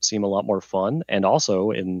exploring seem a lot more fun. And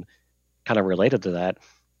also, in kind of related to that,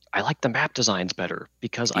 I like the map designs better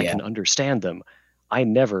because I can understand them. I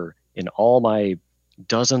never, in all my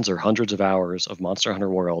dozens or hundreds of hours of Monster Hunter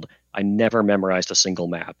World, I never memorized a single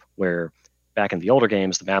map, where back in the older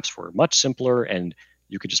games, the maps were much simpler and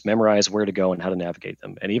you could just memorize where to go and how to navigate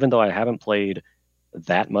them. And even though I haven't played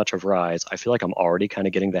that much of Rise, I feel like I'm already kind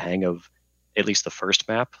of getting the hang of at least the first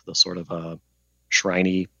map, the sort of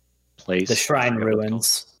shriny place. The shrine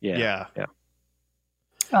ruins. Yeah.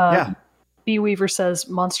 B. Weaver says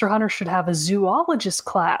Monster Hunter should have a zoologist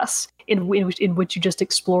class in which you just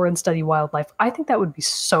explore and study wildlife. I think that would be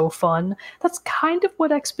so fun. That's kind of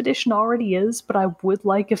what Expedition already is, but I would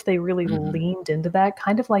like if they really leaned into that,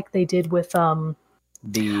 kind of like they did with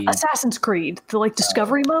the Assassin's Creed, the like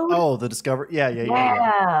discovery mode. Oh, the discovery. Yeah.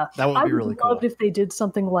 That would be really cool. I would love if they did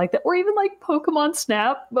something like that, or even like Pokemon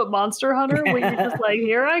Snap, but Monster Hunter, where you're just like,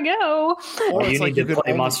 here I go. Or you need to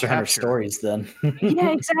play Monster Hunter Stories then. Yeah,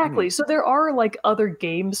 exactly. So there are like other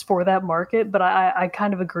games for that market, but I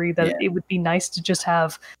kind of agree that it would be nice to just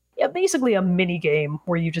have basically a mini game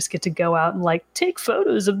where you just get to go out and like take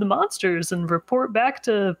photos of the monsters and report back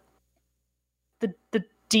to the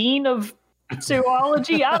dean of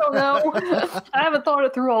zoology. I don't know. I haven't thought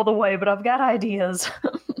it through all the way, but I've got ideas.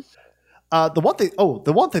 The one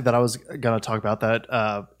thing that I was going to talk about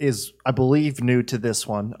that is, I believe, new to this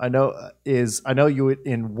one. I know you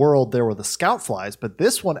in World there were the scout flies, but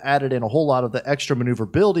this one added in a whole lot of the extra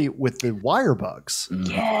maneuverability with the wire bugs.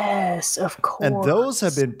 Yes, of course. And those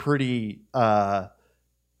have been pretty fun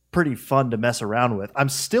to mess around with. I'm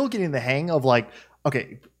still getting the hang of like,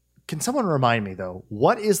 okay, can someone remind me though,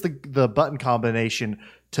 what is the button combination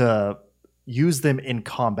to use them in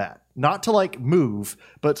combat? Not to like move,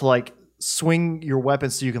 but to like swing your weapon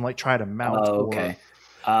so you can like try to mount. Okay.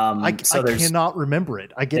 I cannot remember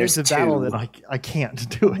it. I get into battle and I can't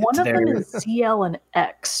do it. One of them is ZL and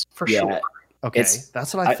X for sure. Okay,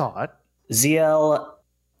 that's what I thought. ZL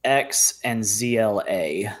X and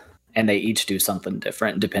ZLA, and they each do something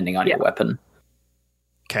different depending on your weapon.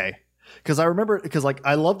 Okay. Because I remember, like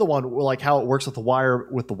I love the one like how it works with the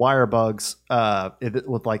wire bugs,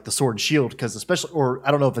 with like the sword and shield. Because especially, or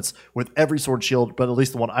I don't know if it's with every sword and shield, but at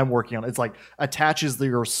least the one I'm working on, it's like attaches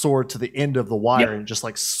your sword to the end of the wire and just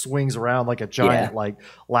like swings around like a giant like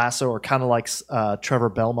lasso, or kind of like Trevor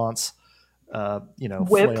Belmont's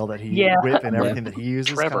flail that he whip and everything that he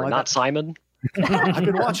uses. Trevor, like not that. Simon. I've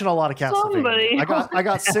been watching a lot of Castlevania. I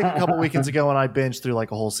got sick a couple weekends ago and I binged through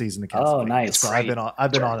like a whole season of Castlevania. Oh, nice! So I've been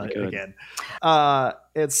on it again.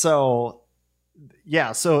 So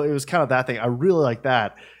it was kind of that thing. I really like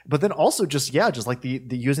that. But then also just like the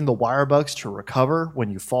using the wire bugs to recover when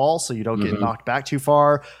you fall, so you don't get knocked back too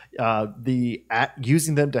far.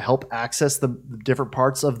 Using them to help access the different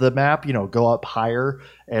parts of the map. Go up higher,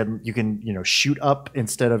 and you can shoot up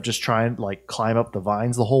instead of just trying like climb up the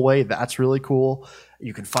vines the whole way. That's really cool.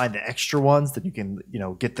 You can find the extra ones that you can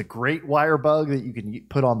get the great wire bug that you can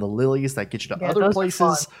put on the lilies that get you to other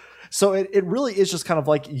places. So it really is just kind of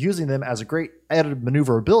like using them as a great added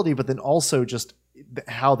maneuverability, but then also just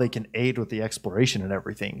how they can aid with the exploration and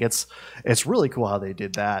everything. It's really cool how they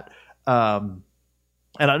did that. And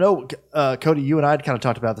I know, Cody, you and I had kind of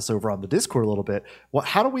talked about this over on the Discord a little bit.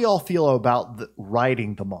 How do we all feel about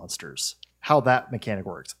riding the monsters? how that mechanic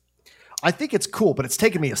works. I think it's cool, but it's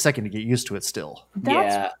taken me a second to get used to it still.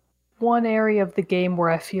 That's one area of the game where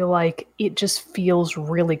I feel like it just feels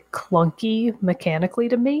really clunky mechanically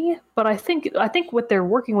to me. But I think what they're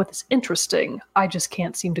working with is interesting. I just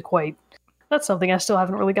can't seem to quite. That's something I still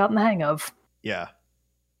haven't really gotten the hang of. Yeah.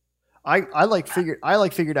 I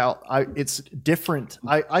figured out it's different.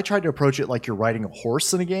 I tried to approach it like you're riding a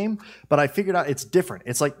horse in a game, but I figured out it's different.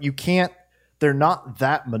 It's like they're not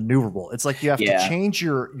that maneuverable. It's like you have to change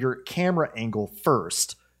your camera angle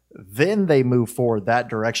first, then they move forward that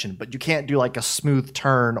direction, but you can't do like a smooth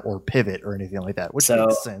turn or pivot or anything like that, which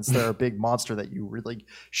makes sense. They're a big monster that you really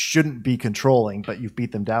shouldn't be controlling, but you've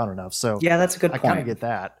beat them down enough. So yeah, that's a good point. I kind of get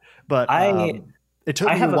that, but it took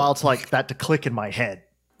me a while to click in my head.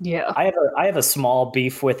 Yeah, I have a small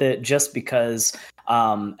beef with it just because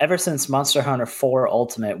ever since Monster Hunter 4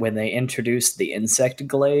 Ultimate, when they introduced the insect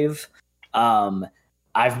glaive,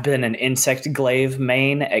 I've been an insect glaive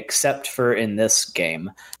main except for in this game,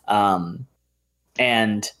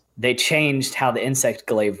 and they changed how the insect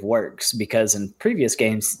glaive works because in previous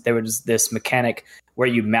games there was this mechanic where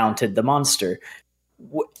you mounted the monster.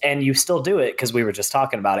 And you still do it because we were just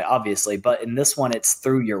talking about it, obviously. But in this one, it's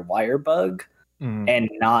through your wire bug. And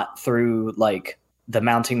not through like the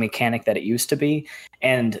mounting mechanic that it used to be.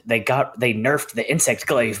 And they nerfed the insect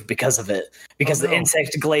glaive because of it. Because the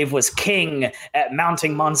insect glaive was king at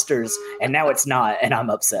mounting monsters, and now it's not, and I'm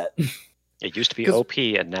upset. It used to be OP,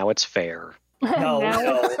 and now it's fair. No.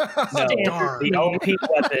 The OP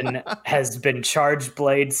weapon has been charged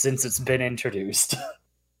blade since it's been introduced.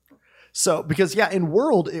 So, because in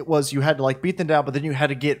World, it was you had to like beat them down, but then you had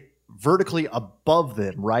to get vertically above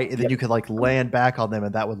them, right? And then you could like land back on them,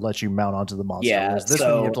 and that would let you mount onto the monster. Yeah, whereas this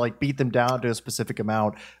one, you have to like beat them down to a specific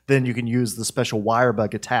amount. Then you can use the special wire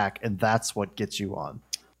bug attack, and that's what gets you on.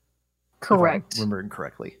 Correct. If I'm remembering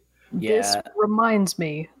correctly. Yeah. This reminds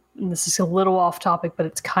me, and this is a little off topic, but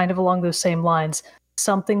it's kind of along those same lines.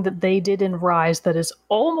 Something that they did in Rise that is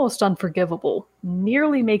almost unforgivable,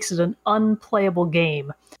 nearly makes it an unplayable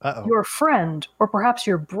game. Your friend, or perhaps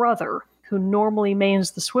your brother, who normally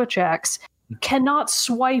mains the switch axe, cannot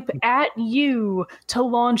swipe at you to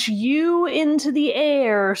launch you into the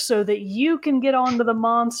air so that you can get onto the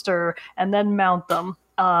monster and then mount them.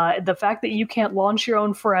 The fact that you can't launch your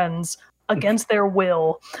own friends against their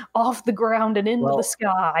will off the ground and into the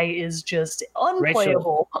sky is just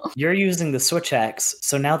unplayable. Rachel, you're using the switch axe,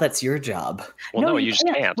 so now that's your job. Well, no, you just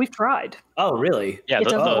can't. We've tried. Oh, really? Yeah, it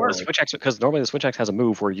doesn't work. The switch axe, because normally the switch axe has a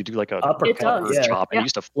move where you do like a uppercut or chop, and you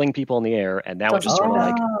used to fling people in the air, and now it just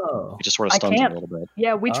sort of stuns them a little bit.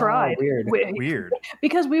 Yeah, we tried. Weird.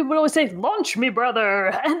 Because we would always say, "Launch me, brother,"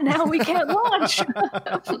 and now we can't launch.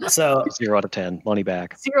 So 0 out of 10, money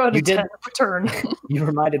back. 0 out of 10, return. You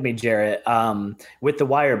reminded me, Jarrett, with the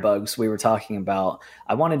wire bugs we were talking about.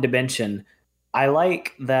 I wanted to mention, I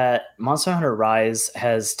like that Monster Hunter Rise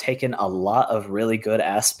has taken a lot of really good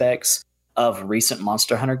aspects of recent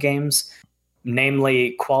Monster Hunter games,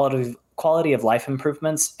 namely quality of life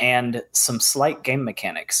improvements and some slight game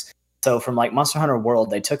mechanics. So from like Monster Hunter World,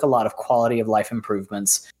 they took a lot of quality of life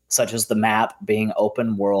improvements, such as the map being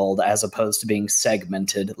open world as opposed to being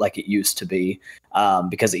segmented like it used to be,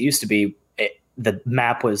 because it used to be the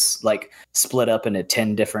map was like split up into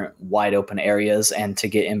 10 different wide open areas, and to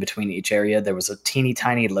get in between each area there was a teeny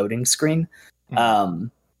tiny loading screen.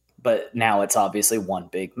 But now it's obviously one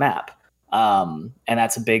big map, and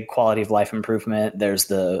that's a big quality of life improvement. There's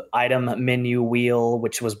the item menu wheel,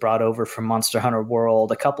 which was brought over from Monster Hunter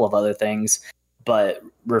World, a couple of other things. But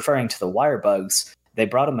referring to the wire bugs, they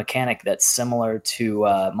brought a mechanic that's similar to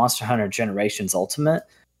Monster Hunter Generations Ultimate.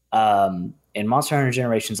 In Monster Hunter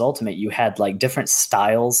Generations Ultimate, you had like different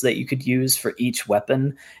styles that you could use for each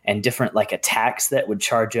weapon, and different like attacks that would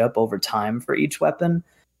charge up over time for each weapon.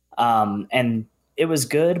 And it was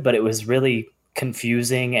good, but it was really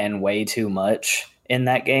confusing and way too much in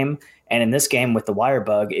that game. And in this game with the wire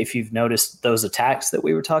bug, if you've noticed those attacks that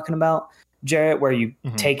we were talking about, Jarrett, where you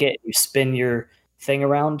take it, you spin your thing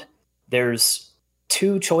around, there's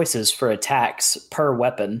 2 choices for attacks per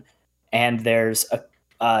weapon, and there's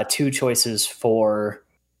 2 choices for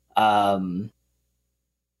a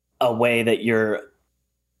way that your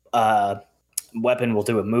weapon will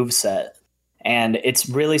do a move set. And it's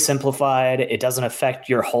really simplified. It doesn't affect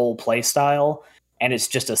your whole play style, and it's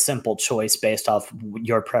just a simple choice based off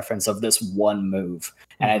your preference of this one move.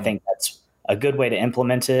 And I think that's a good way to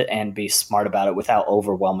implement it and be smart about it without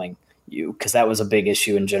overwhelming you, because that was a big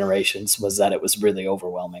issue in Generations, was that it was really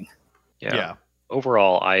overwhelming. Yeah.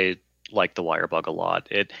 Overall, I like the wire bug a lot.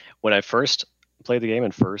 When I first played the game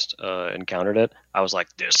and first encountered it, I was like,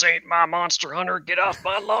 "This ain't my Monster Hunter. Get off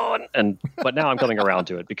my lawn!" But now I'm coming around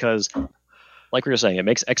to it because, like we were saying, it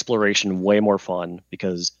makes exploration way more fun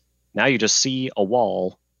because now you just see a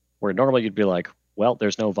wall where normally you'd be like, "Well,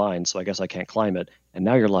 there's no vine, so I guess I can't climb it," and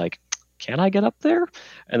now you're like, "Can I get up there?"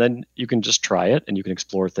 And then you can just try it and you can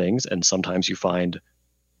explore things, and sometimes you find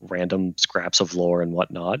random scraps of lore and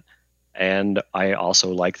whatnot. And I also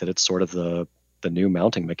like that it's sort of the new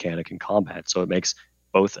mounting mechanic in combat, so it makes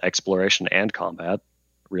both exploration and combat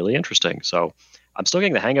really interesting. So I'm still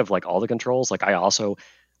getting the hang of like all the controls. Like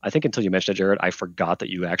I think until you mentioned it, Jared, I forgot that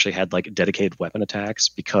you actually had like dedicated weapon attacks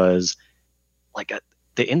because like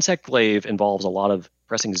the insect glaive involves a lot of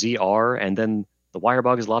pressing ZR, and then the wire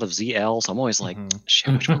bug is a lot of ZL. So I'm always like,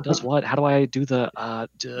 shit, which one does what? How do I do the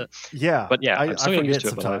Yeah. But yeah, I'm still getting used to it,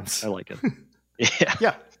 sometimes. but I like it. Yeah.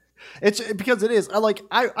 Yeah. It's because it is.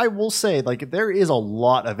 I will say, like, there is a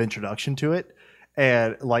lot of introduction to it,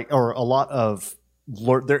 and or a lot of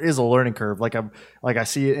there is a learning curve. Like I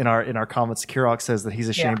see it in our comments. Kirok says that he's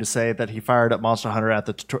ashamed to say that he fired up Monster Hunter at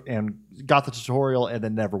and got the tutorial and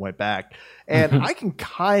then never went back. And I can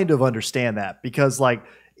kind of understand that because like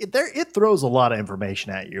it throws a lot of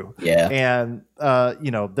information at you. Yeah. And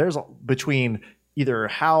there's between either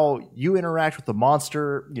how you interact with the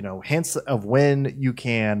monster, hints of when you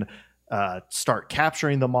can start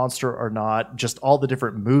capturing the monster or not, just all the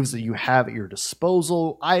different moves that you have at your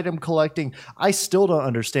disposal, item collecting. I still don't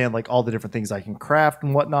understand like all the different things I can craft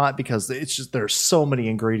and whatnot because it's just there's so many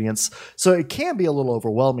ingredients. So it can be a little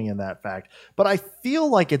overwhelming in that fact. But I feel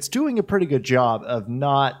like it's doing a pretty good job of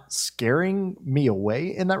not scaring me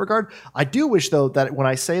away in that regard. I do wish though that when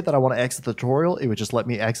I say that I want to exit the tutorial, it would just let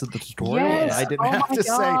me exit the tutorial. Yes. And I didn't have to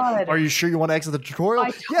say, "Are you sure you want to exit the tutorial?"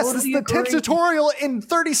 Yes, this is the 10th tutorial in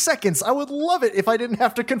 30 seconds. I would love it if I didn't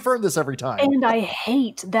have to confirm this every time. And I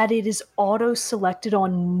hate that it is auto-selected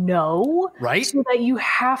on no. Right? So that you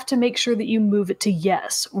have to make sure that you move it to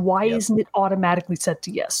yes. Why isn't it automatically set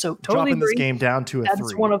to yes? So totally dropping agree. This game down to a 3.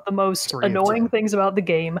 That's one of the most annoying things about the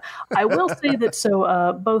game. I will say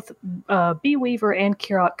that both B. Weaver and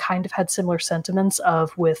Kirok kind of had similar sentiments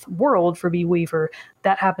with World for B. Weaver.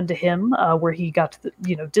 That happened to him where he got to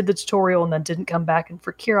did the tutorial and then didn't come back. And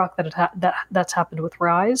for Kirok, that's happened with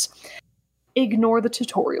Rise. Ignore the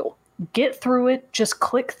tutorial. Get through it. Just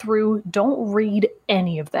click through. Don't read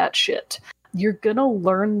any of that shit. You're gonna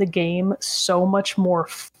learn the game so much more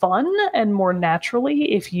fun and more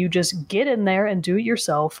naturally if you just get in there and do it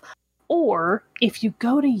yourself, or if you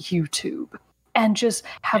go to YouTube and just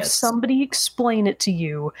have somebody explain it to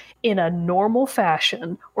you in a normal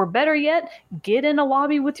fashion, or better yet, get in a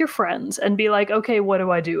lobby with your friends and be like, okay, what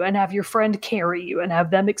do I do? And have your friend carry you and have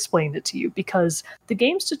them explain it to you, because the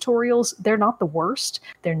game's tutorials, they're not the worst.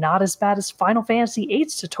 They're not as bad as Final Fantasy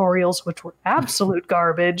VIII's tutorials, which were absolute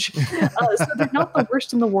garbage. So they're not the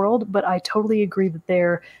worst in the world, but I totally agree that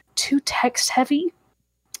they're too text heavy.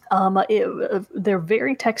 They're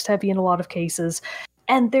very text heavy in a lot of cases.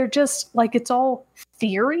 And they're just like, it's all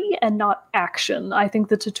theory and not action. I think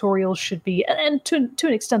the tutorials should be, and to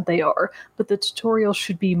an extent they are, but the tutorials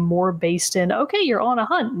should be more based in, okay, you're on a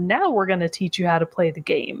hunt. Now we're going to teach you how to play the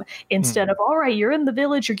game. Instead of, all right, you're in the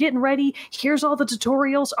village, you're getting ready. Here's all the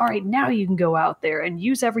tutorials. All right, now you can go out there and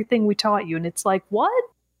use everything we taught you. And it's like, what?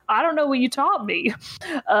 I don't know what you taught me.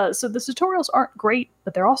 So the tutorials aren't great,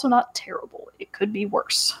 but they're also not terrible. It could be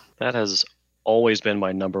worse. That has always been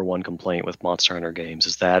my number one complaint with Monster Hunter games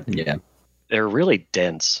is that they're really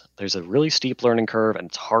dense. There's a really steep learning curve, and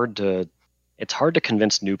it's hard to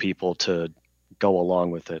convince new people to go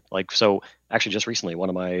along with it. Like, so actually just recently, one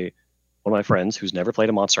of my friends who's never played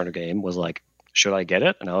a Monster Hunter game was like, should I get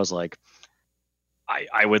it? And I was like,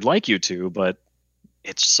 I would like you to, but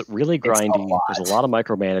it's really grindy. There's a lot of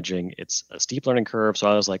micromanaging. It's a steep learning curve. So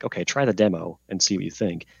I was like, okay, try the demo and see what you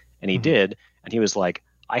think. And he did, and he was like,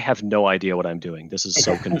 I have no idea what I'm doing. This is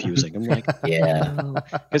so confusing. I'm like,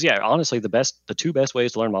 because honestly, the two best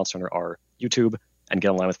ways to learn Monster Hunter are YouTube and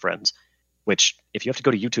get online with friends. Which, if you have to go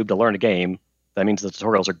to YouTube to learn a game, that means the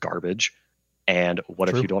tutorials are garbage. And what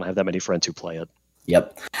if you don't have that many friends who play it?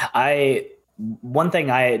 Yep. One thing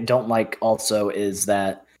I don't like also is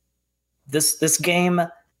that this game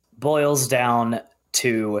boils down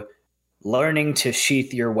to learning to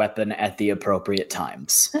sheath your weapon at the appropriate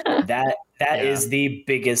times. That is the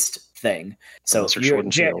biggest thing. So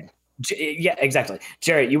yeah, exactly.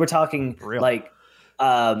 Jarrett, you were talking like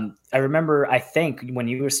I remember, I think when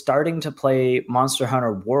you were starting to play Monster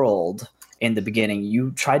Hunter World in the beginning,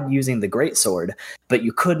 you tried using the greatsword, but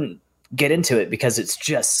you couldn't get into it because it's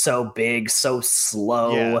just so big, so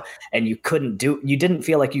slow, and you didn't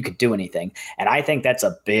feel like you could do anything. And I think that's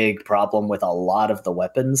a big problem with a lot of the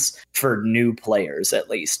weapons for new players, at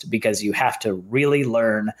least, because you have to really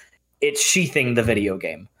learn. It's sheathing the video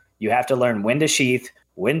game. You have to learn when to sheath,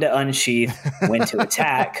 when to unsheath, when to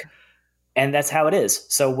attack. And that's how it is.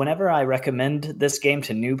 So whenever I recommend this game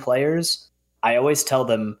to new players, I always tell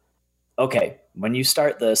them, okay, when you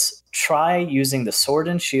start this, try using the sword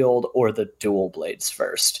and shield or the dual blades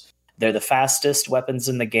first. They're the fastest weapons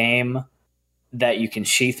in the game that you can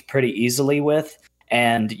sheath pretty easily with,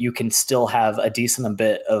 and you can still have a decent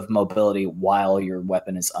bit of mobility while your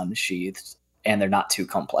weapon is unsheathed, and they're not too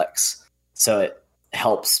complex. So it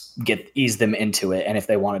helps ease them into it. And if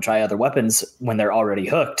they want to try other weapons when they're already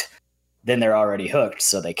hooked, then they're already hooked,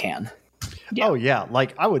 so they can. Yeah. Oh, yeah.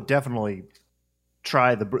 Like, I would definitely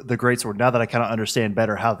try the greatsword now that I kind of understand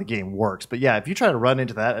better how the game works. But yeah, if you try to run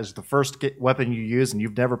into that as the first weapon you use and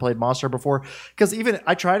you've never played Monster before, because even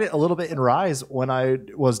I tried it a little bit in Rise when I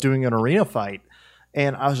was doing an arena fight,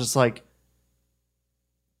 and I was just like,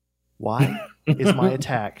 why is my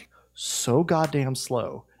attack so goddamn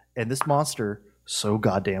slow and this monster so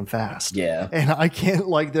goddamn fast? Yeah. And I can't,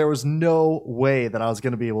 like, there was no way that I was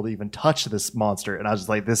going to be able to even touch this monster. And I was just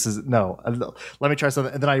like, this is no, let me try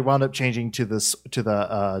something. And then I wound up changing to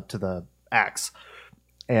the axe.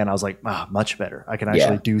 And I was like, much better. I can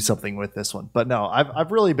actually do something with this one. But no,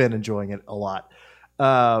 I've really been enjoying it a lot.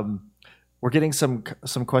 We're getting some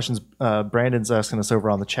questions. Brandon's asking us over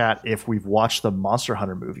on the chat if we've watched the Monster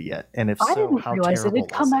Hunter movie yet. And if I so, didn't how realize it terrible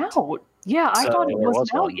had come was it? out. Yeah, I thought it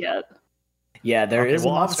wasn't out yet. Yeah, there is.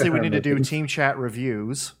 Well, a Monster obviously, we Hunter need to do movie. team chat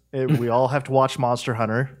reviews. We all have to watch Monster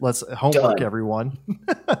Hunter. Let's homework, Done. everyone.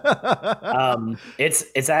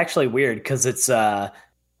 It's actually weird because it's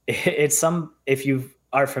some, if you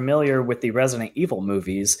are familiar with the Resident Evil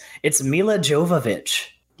movies, it's Mila Jovovich,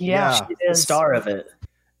 Yeah, Yeah. she the is. star of it.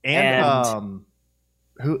 And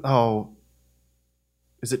who? Oh,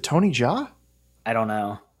 is it Tony Jaa? I don't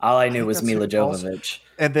know. All I knew was that's Mila who also- Jovovich.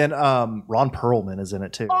 And then Ron Perlman is in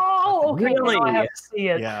it too. Oh, okay. Really? Now I have to see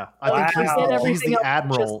it. Yeah, I Wow. think Forget he's everything the else,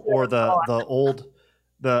 admiral just or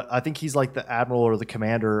the I think he's like the admiral or the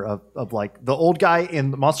commander of like the old guy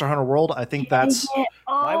in Monster Hunter World. I think that's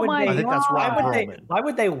Why Oh would my they- I think that's God. Ron Perlman. Why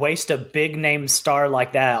would they waste a big name star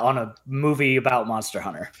like that on a movie about Monster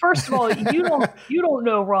Hunter? First of all, you don't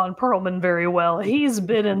know Ron Perlman very well. He's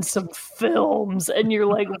been in some films, and you're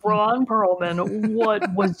like, Ron Perlman,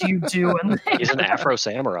 what was you doing there? He's an Afro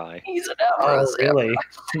samurai. He's an Afro really?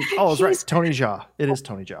 Oh, that's right. He's- Tony Jaa. It is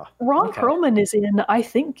Tony Jaa. Ron Okay. Perlman is in, I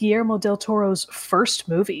think, Guillermo del Toro's first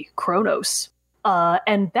movie, Kronos.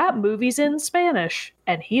 And that movie's in Spanish,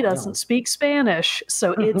 and he doesn't speak Spanish,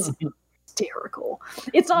 so it's hysterical.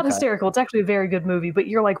 It's not Okay. hysterical. It's actually a very good movie, but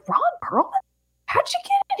you're like, Ron Perlman? How'd you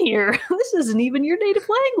get in here? This isn't even your native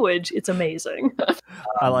language. It's amazing.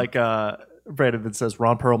 I like Brandon that says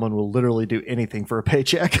Ron Perlman will literally do anything for a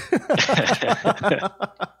paycheck.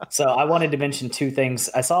 So I wanted to mention two things.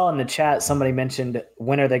 I saw in the chat somebody mentioned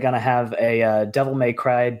when are they going to have a Devil May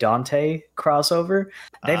Cry Dante crossover?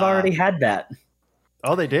 They've already had that.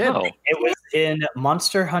 Oh, they did. Oh, It was in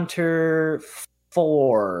Monster Hunter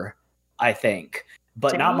 4, I think,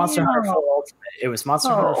 but not Monster Hunter 4 Ultimate. It was Monster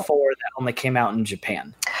Hunter 4 that only came out in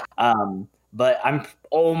Japan. But I'm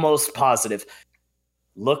almost positive.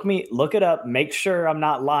 Look it up. Make sure I'm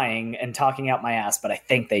not lying and talking out my ass, but I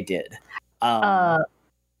think they did.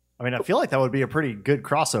 I mean, I feel like that would be a pretty good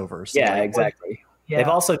crossover. So Yeah, like, exactly. Yeah. They've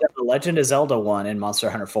also done the Legend of Zelda one in Monster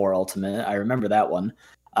Hunter 4 Ultimate. I remember that one.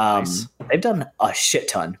 Nice. They've done a shit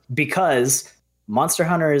ton because Monster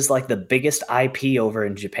Hunter is like the biggest IP over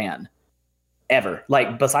in Japan ever.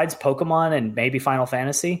 Like besides Pokemon and maybe Final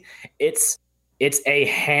Fantasy, it's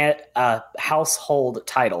a household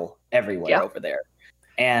title everywhere over there.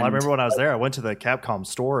 And I remember when I was there, I went to the Capcom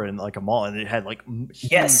store in like a mall, and it had like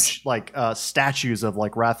huge Yes. like statues of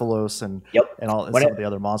like Rathalos and Yep. and all and What some it- of the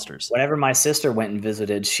other monsters. whenever my sister went and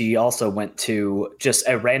visited, she also went to just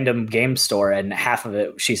a random game store, and half of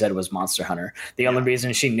it she said was Monster Hunter. The only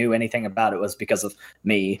reason she knew anything about it was because of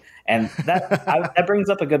me, and that that brings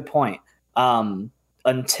up a good point.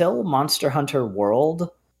 Until Monster Hunter World,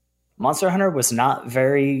 Monster Hunter was not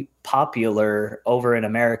very popular over in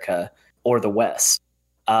America or the West.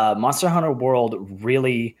 Monster Hunter World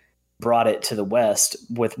really brought it to the West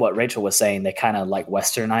with what Rachel was saying. They kind of like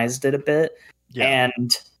westernized it a bit. Yeah.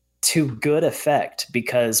 And to good effect,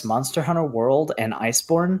 because Monster Hunter World and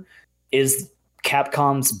Iceborne is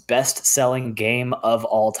Capcom's best-selling game of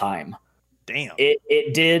all time. Damn.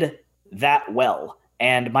 It did that well.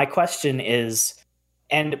 And my question is,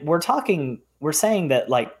 and we're talking we're saying that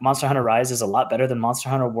like Monster Hunter Rise is a lot better than Monster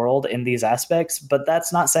Hunter World in these aspects, but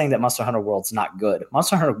that's not saying that Monster Hunter World's not good.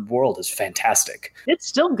 Monster Hunter World is fantastic. It's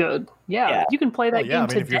still good. Yeah. You can play that game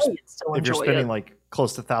today and still if you're enjoy spending it. like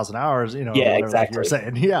close to 1,000 hours, you know, Yeah, whatever exactly. you're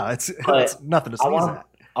saying. Yeah, it's nothing to sneeze at.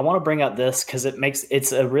 I want to bring up this because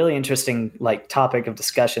it's a really interesting like topic of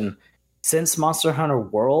discussion. Since Monster Hunter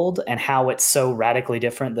World and how it's so radically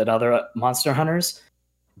different than other Monster Hunters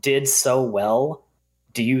did so well,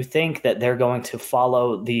 do you think that they're going to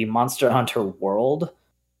follow the Monster Hunter World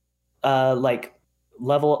like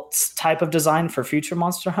level type of design for future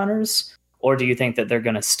Monster Hunters? Or do you think that they're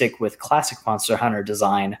going to stick with classic Monster Hunter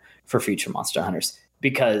design for future Monster Hunters?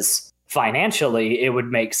 Because financially, it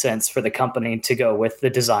would make sense for the company to go with the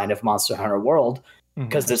design of Monster Hunter World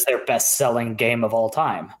because it's their best-selling game of all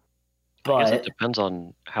time. But I guess it depends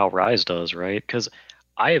on how Rise does, right? Because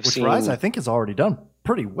I have seen Rise, I think, has already done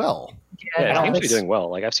pretty well. Yeah, it seems to be doing well.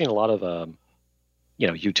 Like I've seen a lot of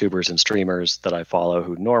YouTubers and streamers that I follow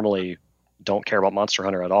who normally don't care about Monster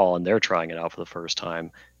Hunter at all, and they're trying it out for the first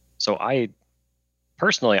time. So I'm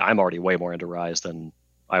already way more into Rise than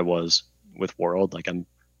I was with World. Like I'm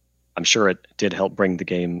sure it did help bring the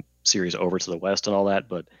game series over to the West and all that,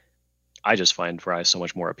 but I just find Rise so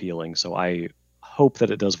much more appealing. So I hope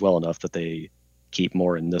that it does well enough that they keep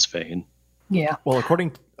more in this vein. Yeah. Well,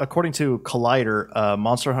 according to Collider,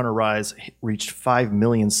 Monster Hunter Rise reached 5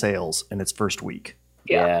 million sales in its first week.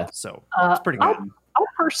 yeah. So it's pretty good. I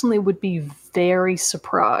personally would be very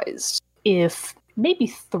surprised if maybe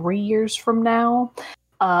 3 years from now,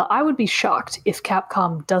 I would be shocked if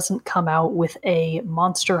Capcom doesn't come out with a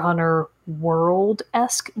Monster Hunter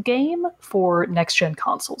World-esque game for next-gen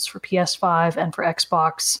consoles, for PS5 and for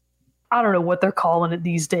Xbox. I don't know what they're calling it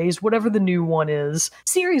these days, whatever the new one is.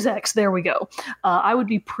 Series X, there we go. I would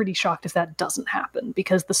be pretty shocked if that doesn't happen,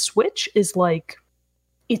 because the Switch is like,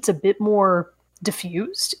 it's a bit more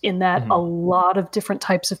diffused in that a lot of different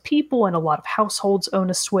types of people and a lot of households own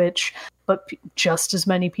a Switch, but just as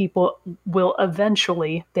many people will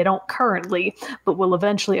eventually, they don't currently, but will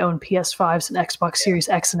eventually own PS5s and Xbox Series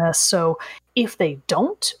X and S. So if they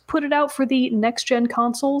don't put it out for the next-gen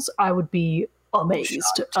consoles, I would be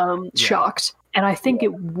amazed, shocked. And I think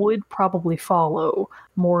it would probably follow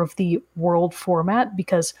more of the World format,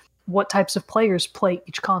 because what types of players play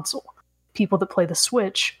each console? People that play the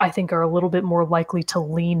Switch, I think, are a little bit more likely to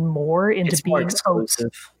lean more into It's being more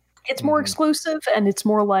exclusive. It's more exclusive, and it's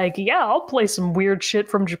more like, yeah, I'll play some weird shit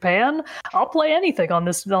from Japan. I'll play anything on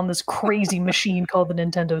this crazy machine called the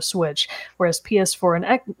Nintendo Switch. Whereas PlayStation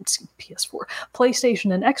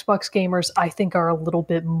and Xbox gamers, I think, are a little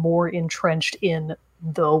bit more entrenched in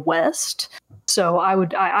the West. So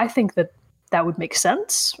I think that would make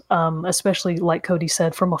sense, especially like Cody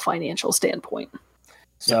said, from a financial standpoint.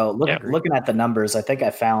 So looking at the numbers, I think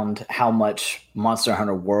I found how much Monster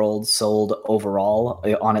Hunter World sold overall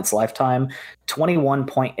on its lifetime: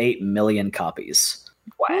 21.8 million copies.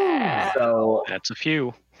 Wow! So That's a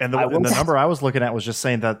few. And the number I was looking at was just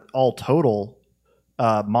saying that all total,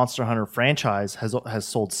 Monster Hunter franchise has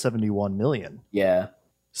sold 71 million. yeah,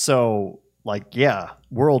 So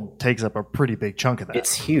World takes up a pretty big chunk of that.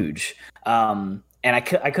 it's huge. And I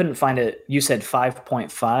couldn't find it. You said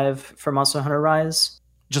 5.5 for Monster Hunter Rise.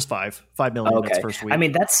 Just 5 million its first week. I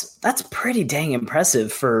mean, that's pretty dang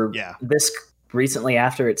impressive for this recently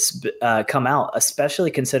after it's come out,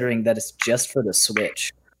 especially considering that it's just for the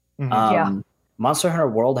Switch. Monster Hunter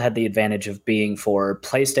World had the advantage of being for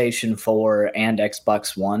PlayStation 4 and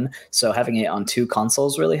Xbox One, so having it on two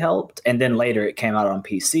consoles really helped. And then later it came out on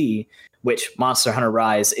PC, which Monster Hunter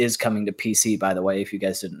Rise is coming to PC, by the way, if you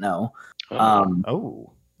guys didn't know. That's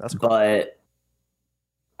cool. But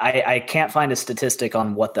I can't find a statistic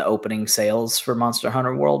on what the opening sales for Monster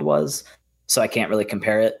Hunter World was, so I can't really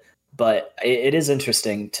compare it. But it is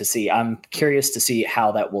interesting to see. I'm curious to see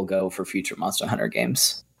how that will go for future Monster Hunter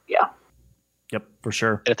games. Yeah. Yep, for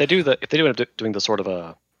sure. And if they do end up doing the sort of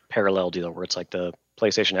a parallel deal where it's like the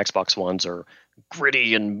PlayStation, Xbox ones are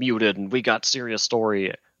gritty and muted, and we got serious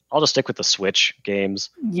story, I'll just stick with the Switch games.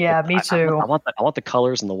 Yeah, me too. I want the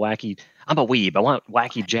colors and the wacky. I'm a weeb. I want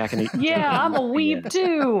wacky Jack and yeah, I'm a weeb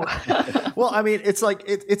too. Well, I mean, it's like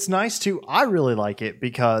it's nice too. I really like it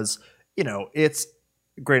because it's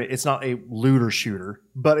great. It's not a looter shooter,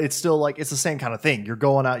 but it's still like it's the same kind of thing. You're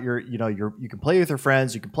going out. You can play with your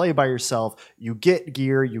friends. You can play by yourself. You get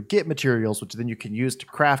gear. You get materials, which then you can use to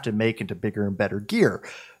craft and make into bigger and better gear.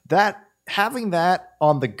 Having that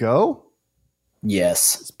on the go.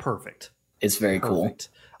 Yes. It's perfect. It's very cool.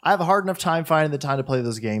 I have a hard enough time finding the time to play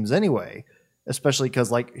those games anyway, especially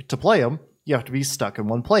because to play them, you have to be stuck in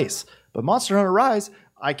one place. But Monster Hunter Rise,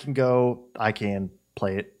 I can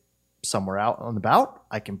play it somewhere out on the about.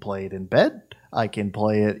 I can play it in bed. I can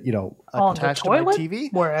play it, on the attached to my toilet,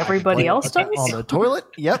 TV. where everybody else does. On the toilet.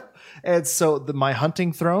 Yep. And so my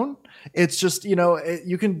hunting throne, it's just,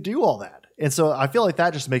 you can do all that. And so I feel like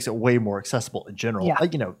that just makes it way more accessible in general. Yeah.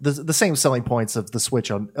 Like, the same selling points of the Switch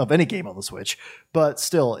of any game on the Switch, but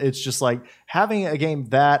still, it's just like having a game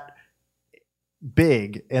that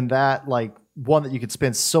big and that like one that you could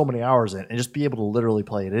spend so many hours in and just be able to literally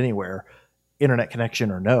play it anywhere, internet connection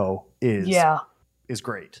or no, is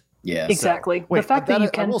great. Yeah, exactly. The fact that you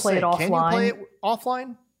can play it offline. Can you play it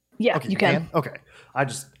offline? Yeah, okay, you can. Okay. I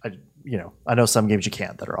know some games you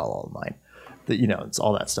can't that are all online. That it's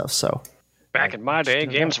all that stuff. So back in my day,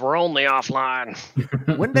 games were only offline.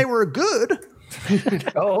 When they were good.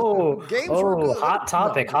 Games were good. Hot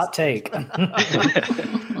topic, hot take.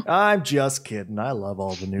 I'm just kidding. I love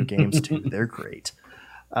all the new games too. They're great.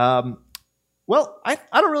 Well, I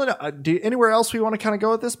don't really know. Do anywhere else we want to kind of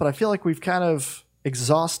go with this? But I feel like we've kind of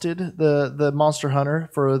exhausted the Monster Hunter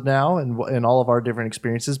for now and all of our different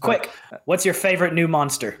experiences. Quick, what's your favorite new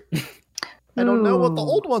monster? I don't know what the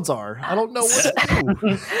old ones are. I don't know what to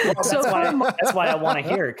do. Well, that's why I want to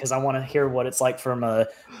hear, because I want to hear what it's like from a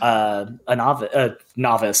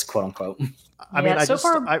novice, quote unquote. I'm in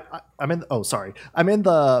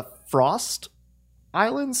the Frost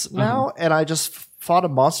Islands now, and I just fought a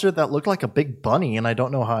monster that looked like a big bunny, and I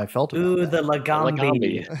don't know how I felt about Ooh, that. the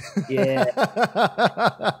Lagambi. Yeah.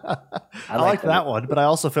 I like that one, but I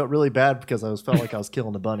also felt really bad because I felt like I was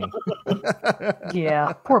killing a bunny.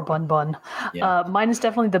 Yeah, poor Bun Bun. Yeah. Mine is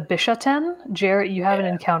definitely the Bishaten. Jarrett, you haven't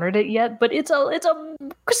encountered it yet, but it's a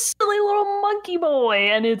silly little monkey boy,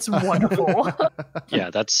 and it's wonderful.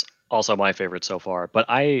 Yeah, that's also my favorite so far. But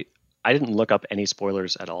I didn't look up any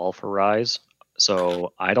spoilers at all for Rise,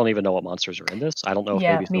 so I don't even know what monsters are in this. I don't know if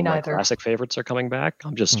maybe some of my classic favorites are coming back.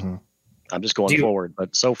 I'm just going forward.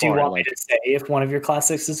 But so far, do you want me to say if one of your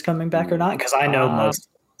classics is coming back or not? Because I know most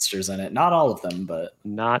monsters in it, not all of them, but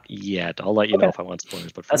not yet. I'll let you know if I want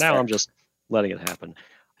spoilers. But for now, I'm just letting it happen.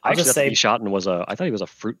 I just say Bishaten I thought he was a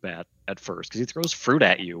fruit bat at first because he throws fruit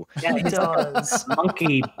at you. Yeah, he does.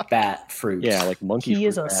 Monkey bat fruit. Yeah, like monkey. He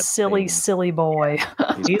is a silly boy.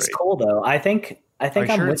 He's cool though. I think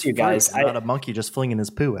I'm with you guys. Not a monkey just flinging his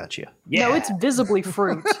poo at you. Yeah. No, it's visibly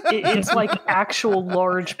fruit. It's like actual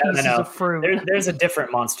large pieces of fruit. There's a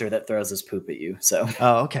different monster that throws his poop at you. So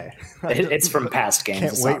okay, it's from past games.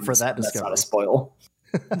 Can't wait for that That's discovery. not a spoil.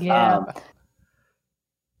 Yeah,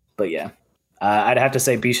 but yeah. I'd have to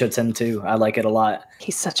say Bishaten too. I like it a lot.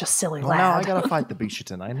 he's such a silly Well, lad. now I gotta fight the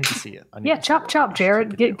Bishaten. I need to see it. Chop,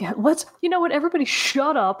 Jared. Let's. You know what? Everybody,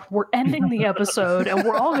 shut up. We're ending the episode, and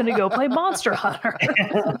we're all going to go play Monster Hunter.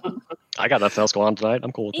 I got nothing else going on tonight.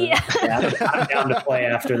 I'm cool with that. Yeah. I'm down to play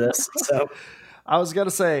after this. So I was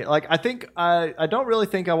gonna say, like, I think I don't really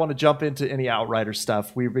think I want to jump into any Outrider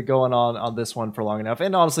stuff. We've been going on this one for long enough,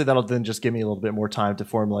 and honestly, that'll then just give me a little bit more time to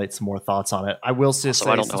formulate some more thoughts on it. I will just say,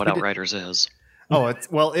 I don't know what Outriders is.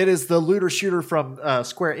 It is the looter shooter from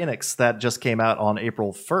Square Enix that just came out on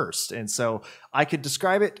April 1st, and so I could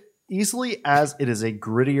describe it easily as it is a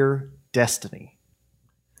grittier Destiny.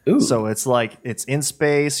 Ooh. So it's like it's in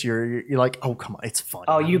space. You're like, oh come on, it's fun.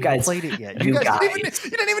 Oh, you guys played it yet? you You guys.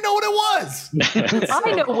 didn't even know what it was.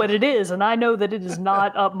 I know what it is, and I know that it is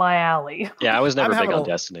not up my alley. Yeah, I was never I'm big having on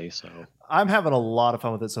Destiny, so I'm having a lot of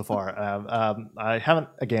fun with it so far. I haven't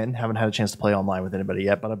had a chance to play online with anybody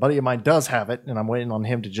yet, but a buddy of mine does have it, and I'm waiting on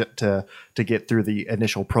him to get through the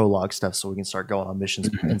initial prologue stuff so we can start going on missions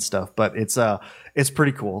and stuff. But it's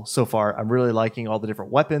pretty cool so far. I'm really liking all the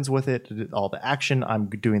different weapons with it, all the action. I'm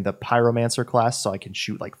doing the Pyromancer class, so I can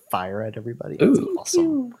shoot like fire at everybody. It's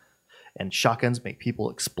awesome. And shotguns make people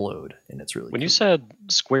explode, and it's really when cool. you said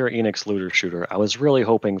Square Enix looter shooter, I was really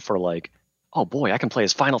hoping for like, oh boy, I can play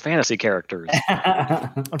as Final Fantasy characters.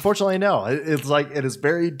 Unfortunately, no. It's like it is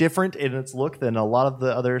very different in its look than a lot of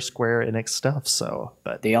the other Square Enix stuff. So,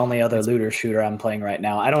 but The only other looter shooter I'm playing right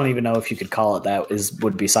now, I don't even know if you could call it that,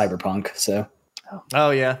 would be Cyberpunk. So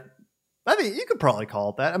oh yeah, I mean you could probably call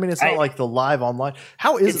it that. I mean, it's not like the live online.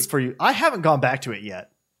 How is it for you? I haven't gone back to it yet.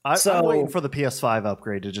 I'm waiting for the PS5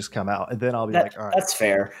 upgrade to just come out, and then I'll be like, all right. That's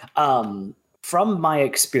fair. From my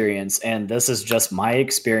experience, and this is just my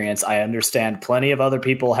experience, I understand plenty of other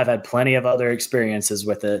people have had plenty of other experiences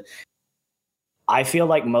with it. I feel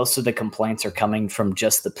like most of the complaints are coming from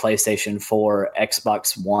just the PlayStation 4,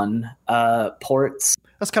 Xbox One ports.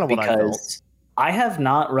 That's kind of what I felt. I have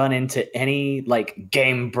not run into any like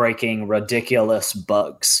game-breaking, ridiculous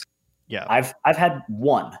bugs. Yeah, I've had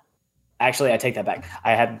one. Actually, I take that back.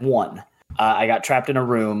 I had one. I got trapped in a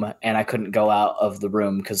room and I couldn't go out of the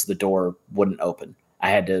room because the door wouldn't open.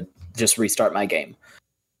 I had to just restart my game.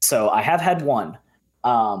 So I have had one,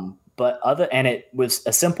 and it was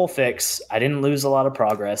a simple fix. I didn't lose a lot of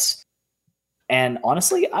progress, and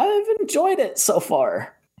honestly, I've enjoyed it so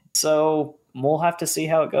far. So we'll have to see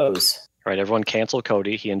how it goes. All right, everyone cancel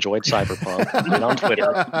Cody. He enjoyed Cyberpunk. And on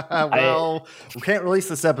Twitter. Well, we can't release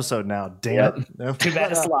this episode now. Damn it. Too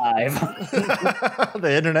bad it's live.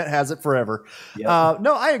 The internet has it forever. Yep.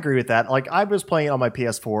 No, I agree with that. Like, I was playing it on my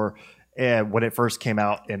PS4 and when it first came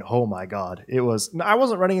out, and oh my God, I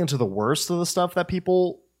wasn't running into the worst of the stuff that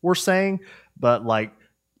people were saying, but like,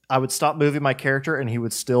 I would stop moving my character and he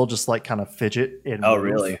would still just like kind of fidget and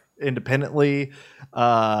move independently.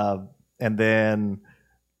 And then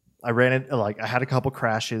I ran it, like I had a couple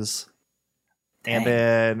crashes. Dang.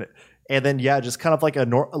 And then yeah, just kind of like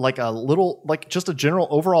just a general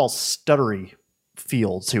overall stuttery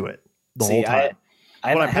feel to it the whole time.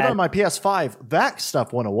 When I put it on my PS5, that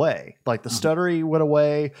stuff went away. Like the stuttery went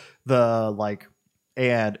away,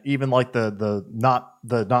 and even like the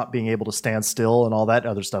not being able to stand still and all that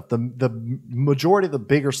other stuff. The majority of the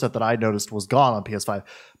bigger stuff that I noticed was gone on PS5,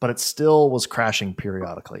 but it still was crashing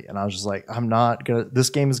periodically. And I was just like, this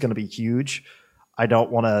game is gonna be huge. I don't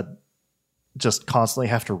want to just constantly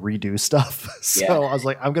have to redo stuff. So I was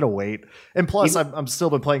like, I'm gonna wait. And plus, I'm still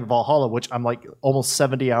been playing Valhalla, which I'm like almost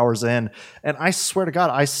 70 hours in, and I swear to God,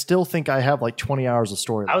 I still think I have like 20 hours of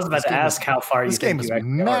story. I was about to ask how far you think. This game is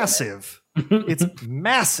massive. It's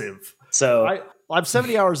massive. So I'm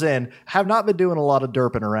 70 hours in, have not been doing a lot of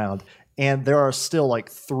derping around, and there are still like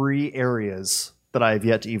 3 areas that I have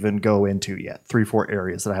yet to even go into yet. 3-4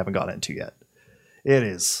 areas that I haven't gone into yet.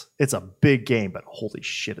 It's a big game, but holy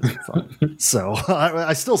shit, is it fun. So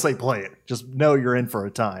I still say play it. Just know you're in for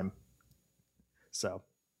a time. So.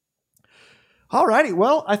 Alrighty,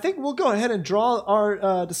 well, I think we'll go ahead and draw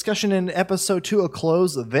our discussion in episode 2 a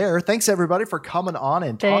close there. Thanks everybody for coming on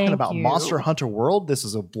and talking about Monster Hunter World. This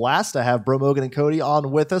is a blast to have Bro Mogan and Cody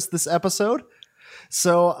on with us this episode.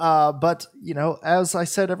 So, but you know, as I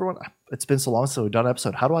said, everyone, it's been so long since we've done an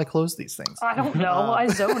episode. How do I close these things? I don't know. I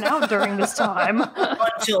zone out during this time.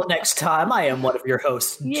 Until next time, I am one of your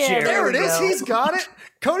hosts. Yeah, Jared. There it is. He's got it.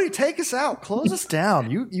 Cody, take us out. Close us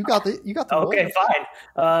down. You got the Okay, fine.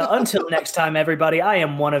 Until next time, everybody, I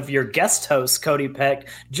am one of your guest hosts, Cody Peck,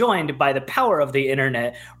 joined by the power of the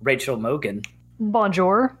internet, Rachel Mogan.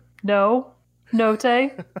 Bonjour. No. Note.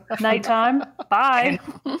 Nighttime. Bye.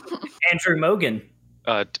 Andrew Mogan.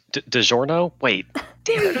 DiGiorno? Wait.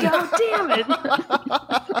 There you go. Damn it.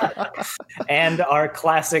 And our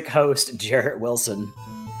classic host, Jarrett Wilson.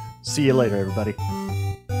 See you later, everybody.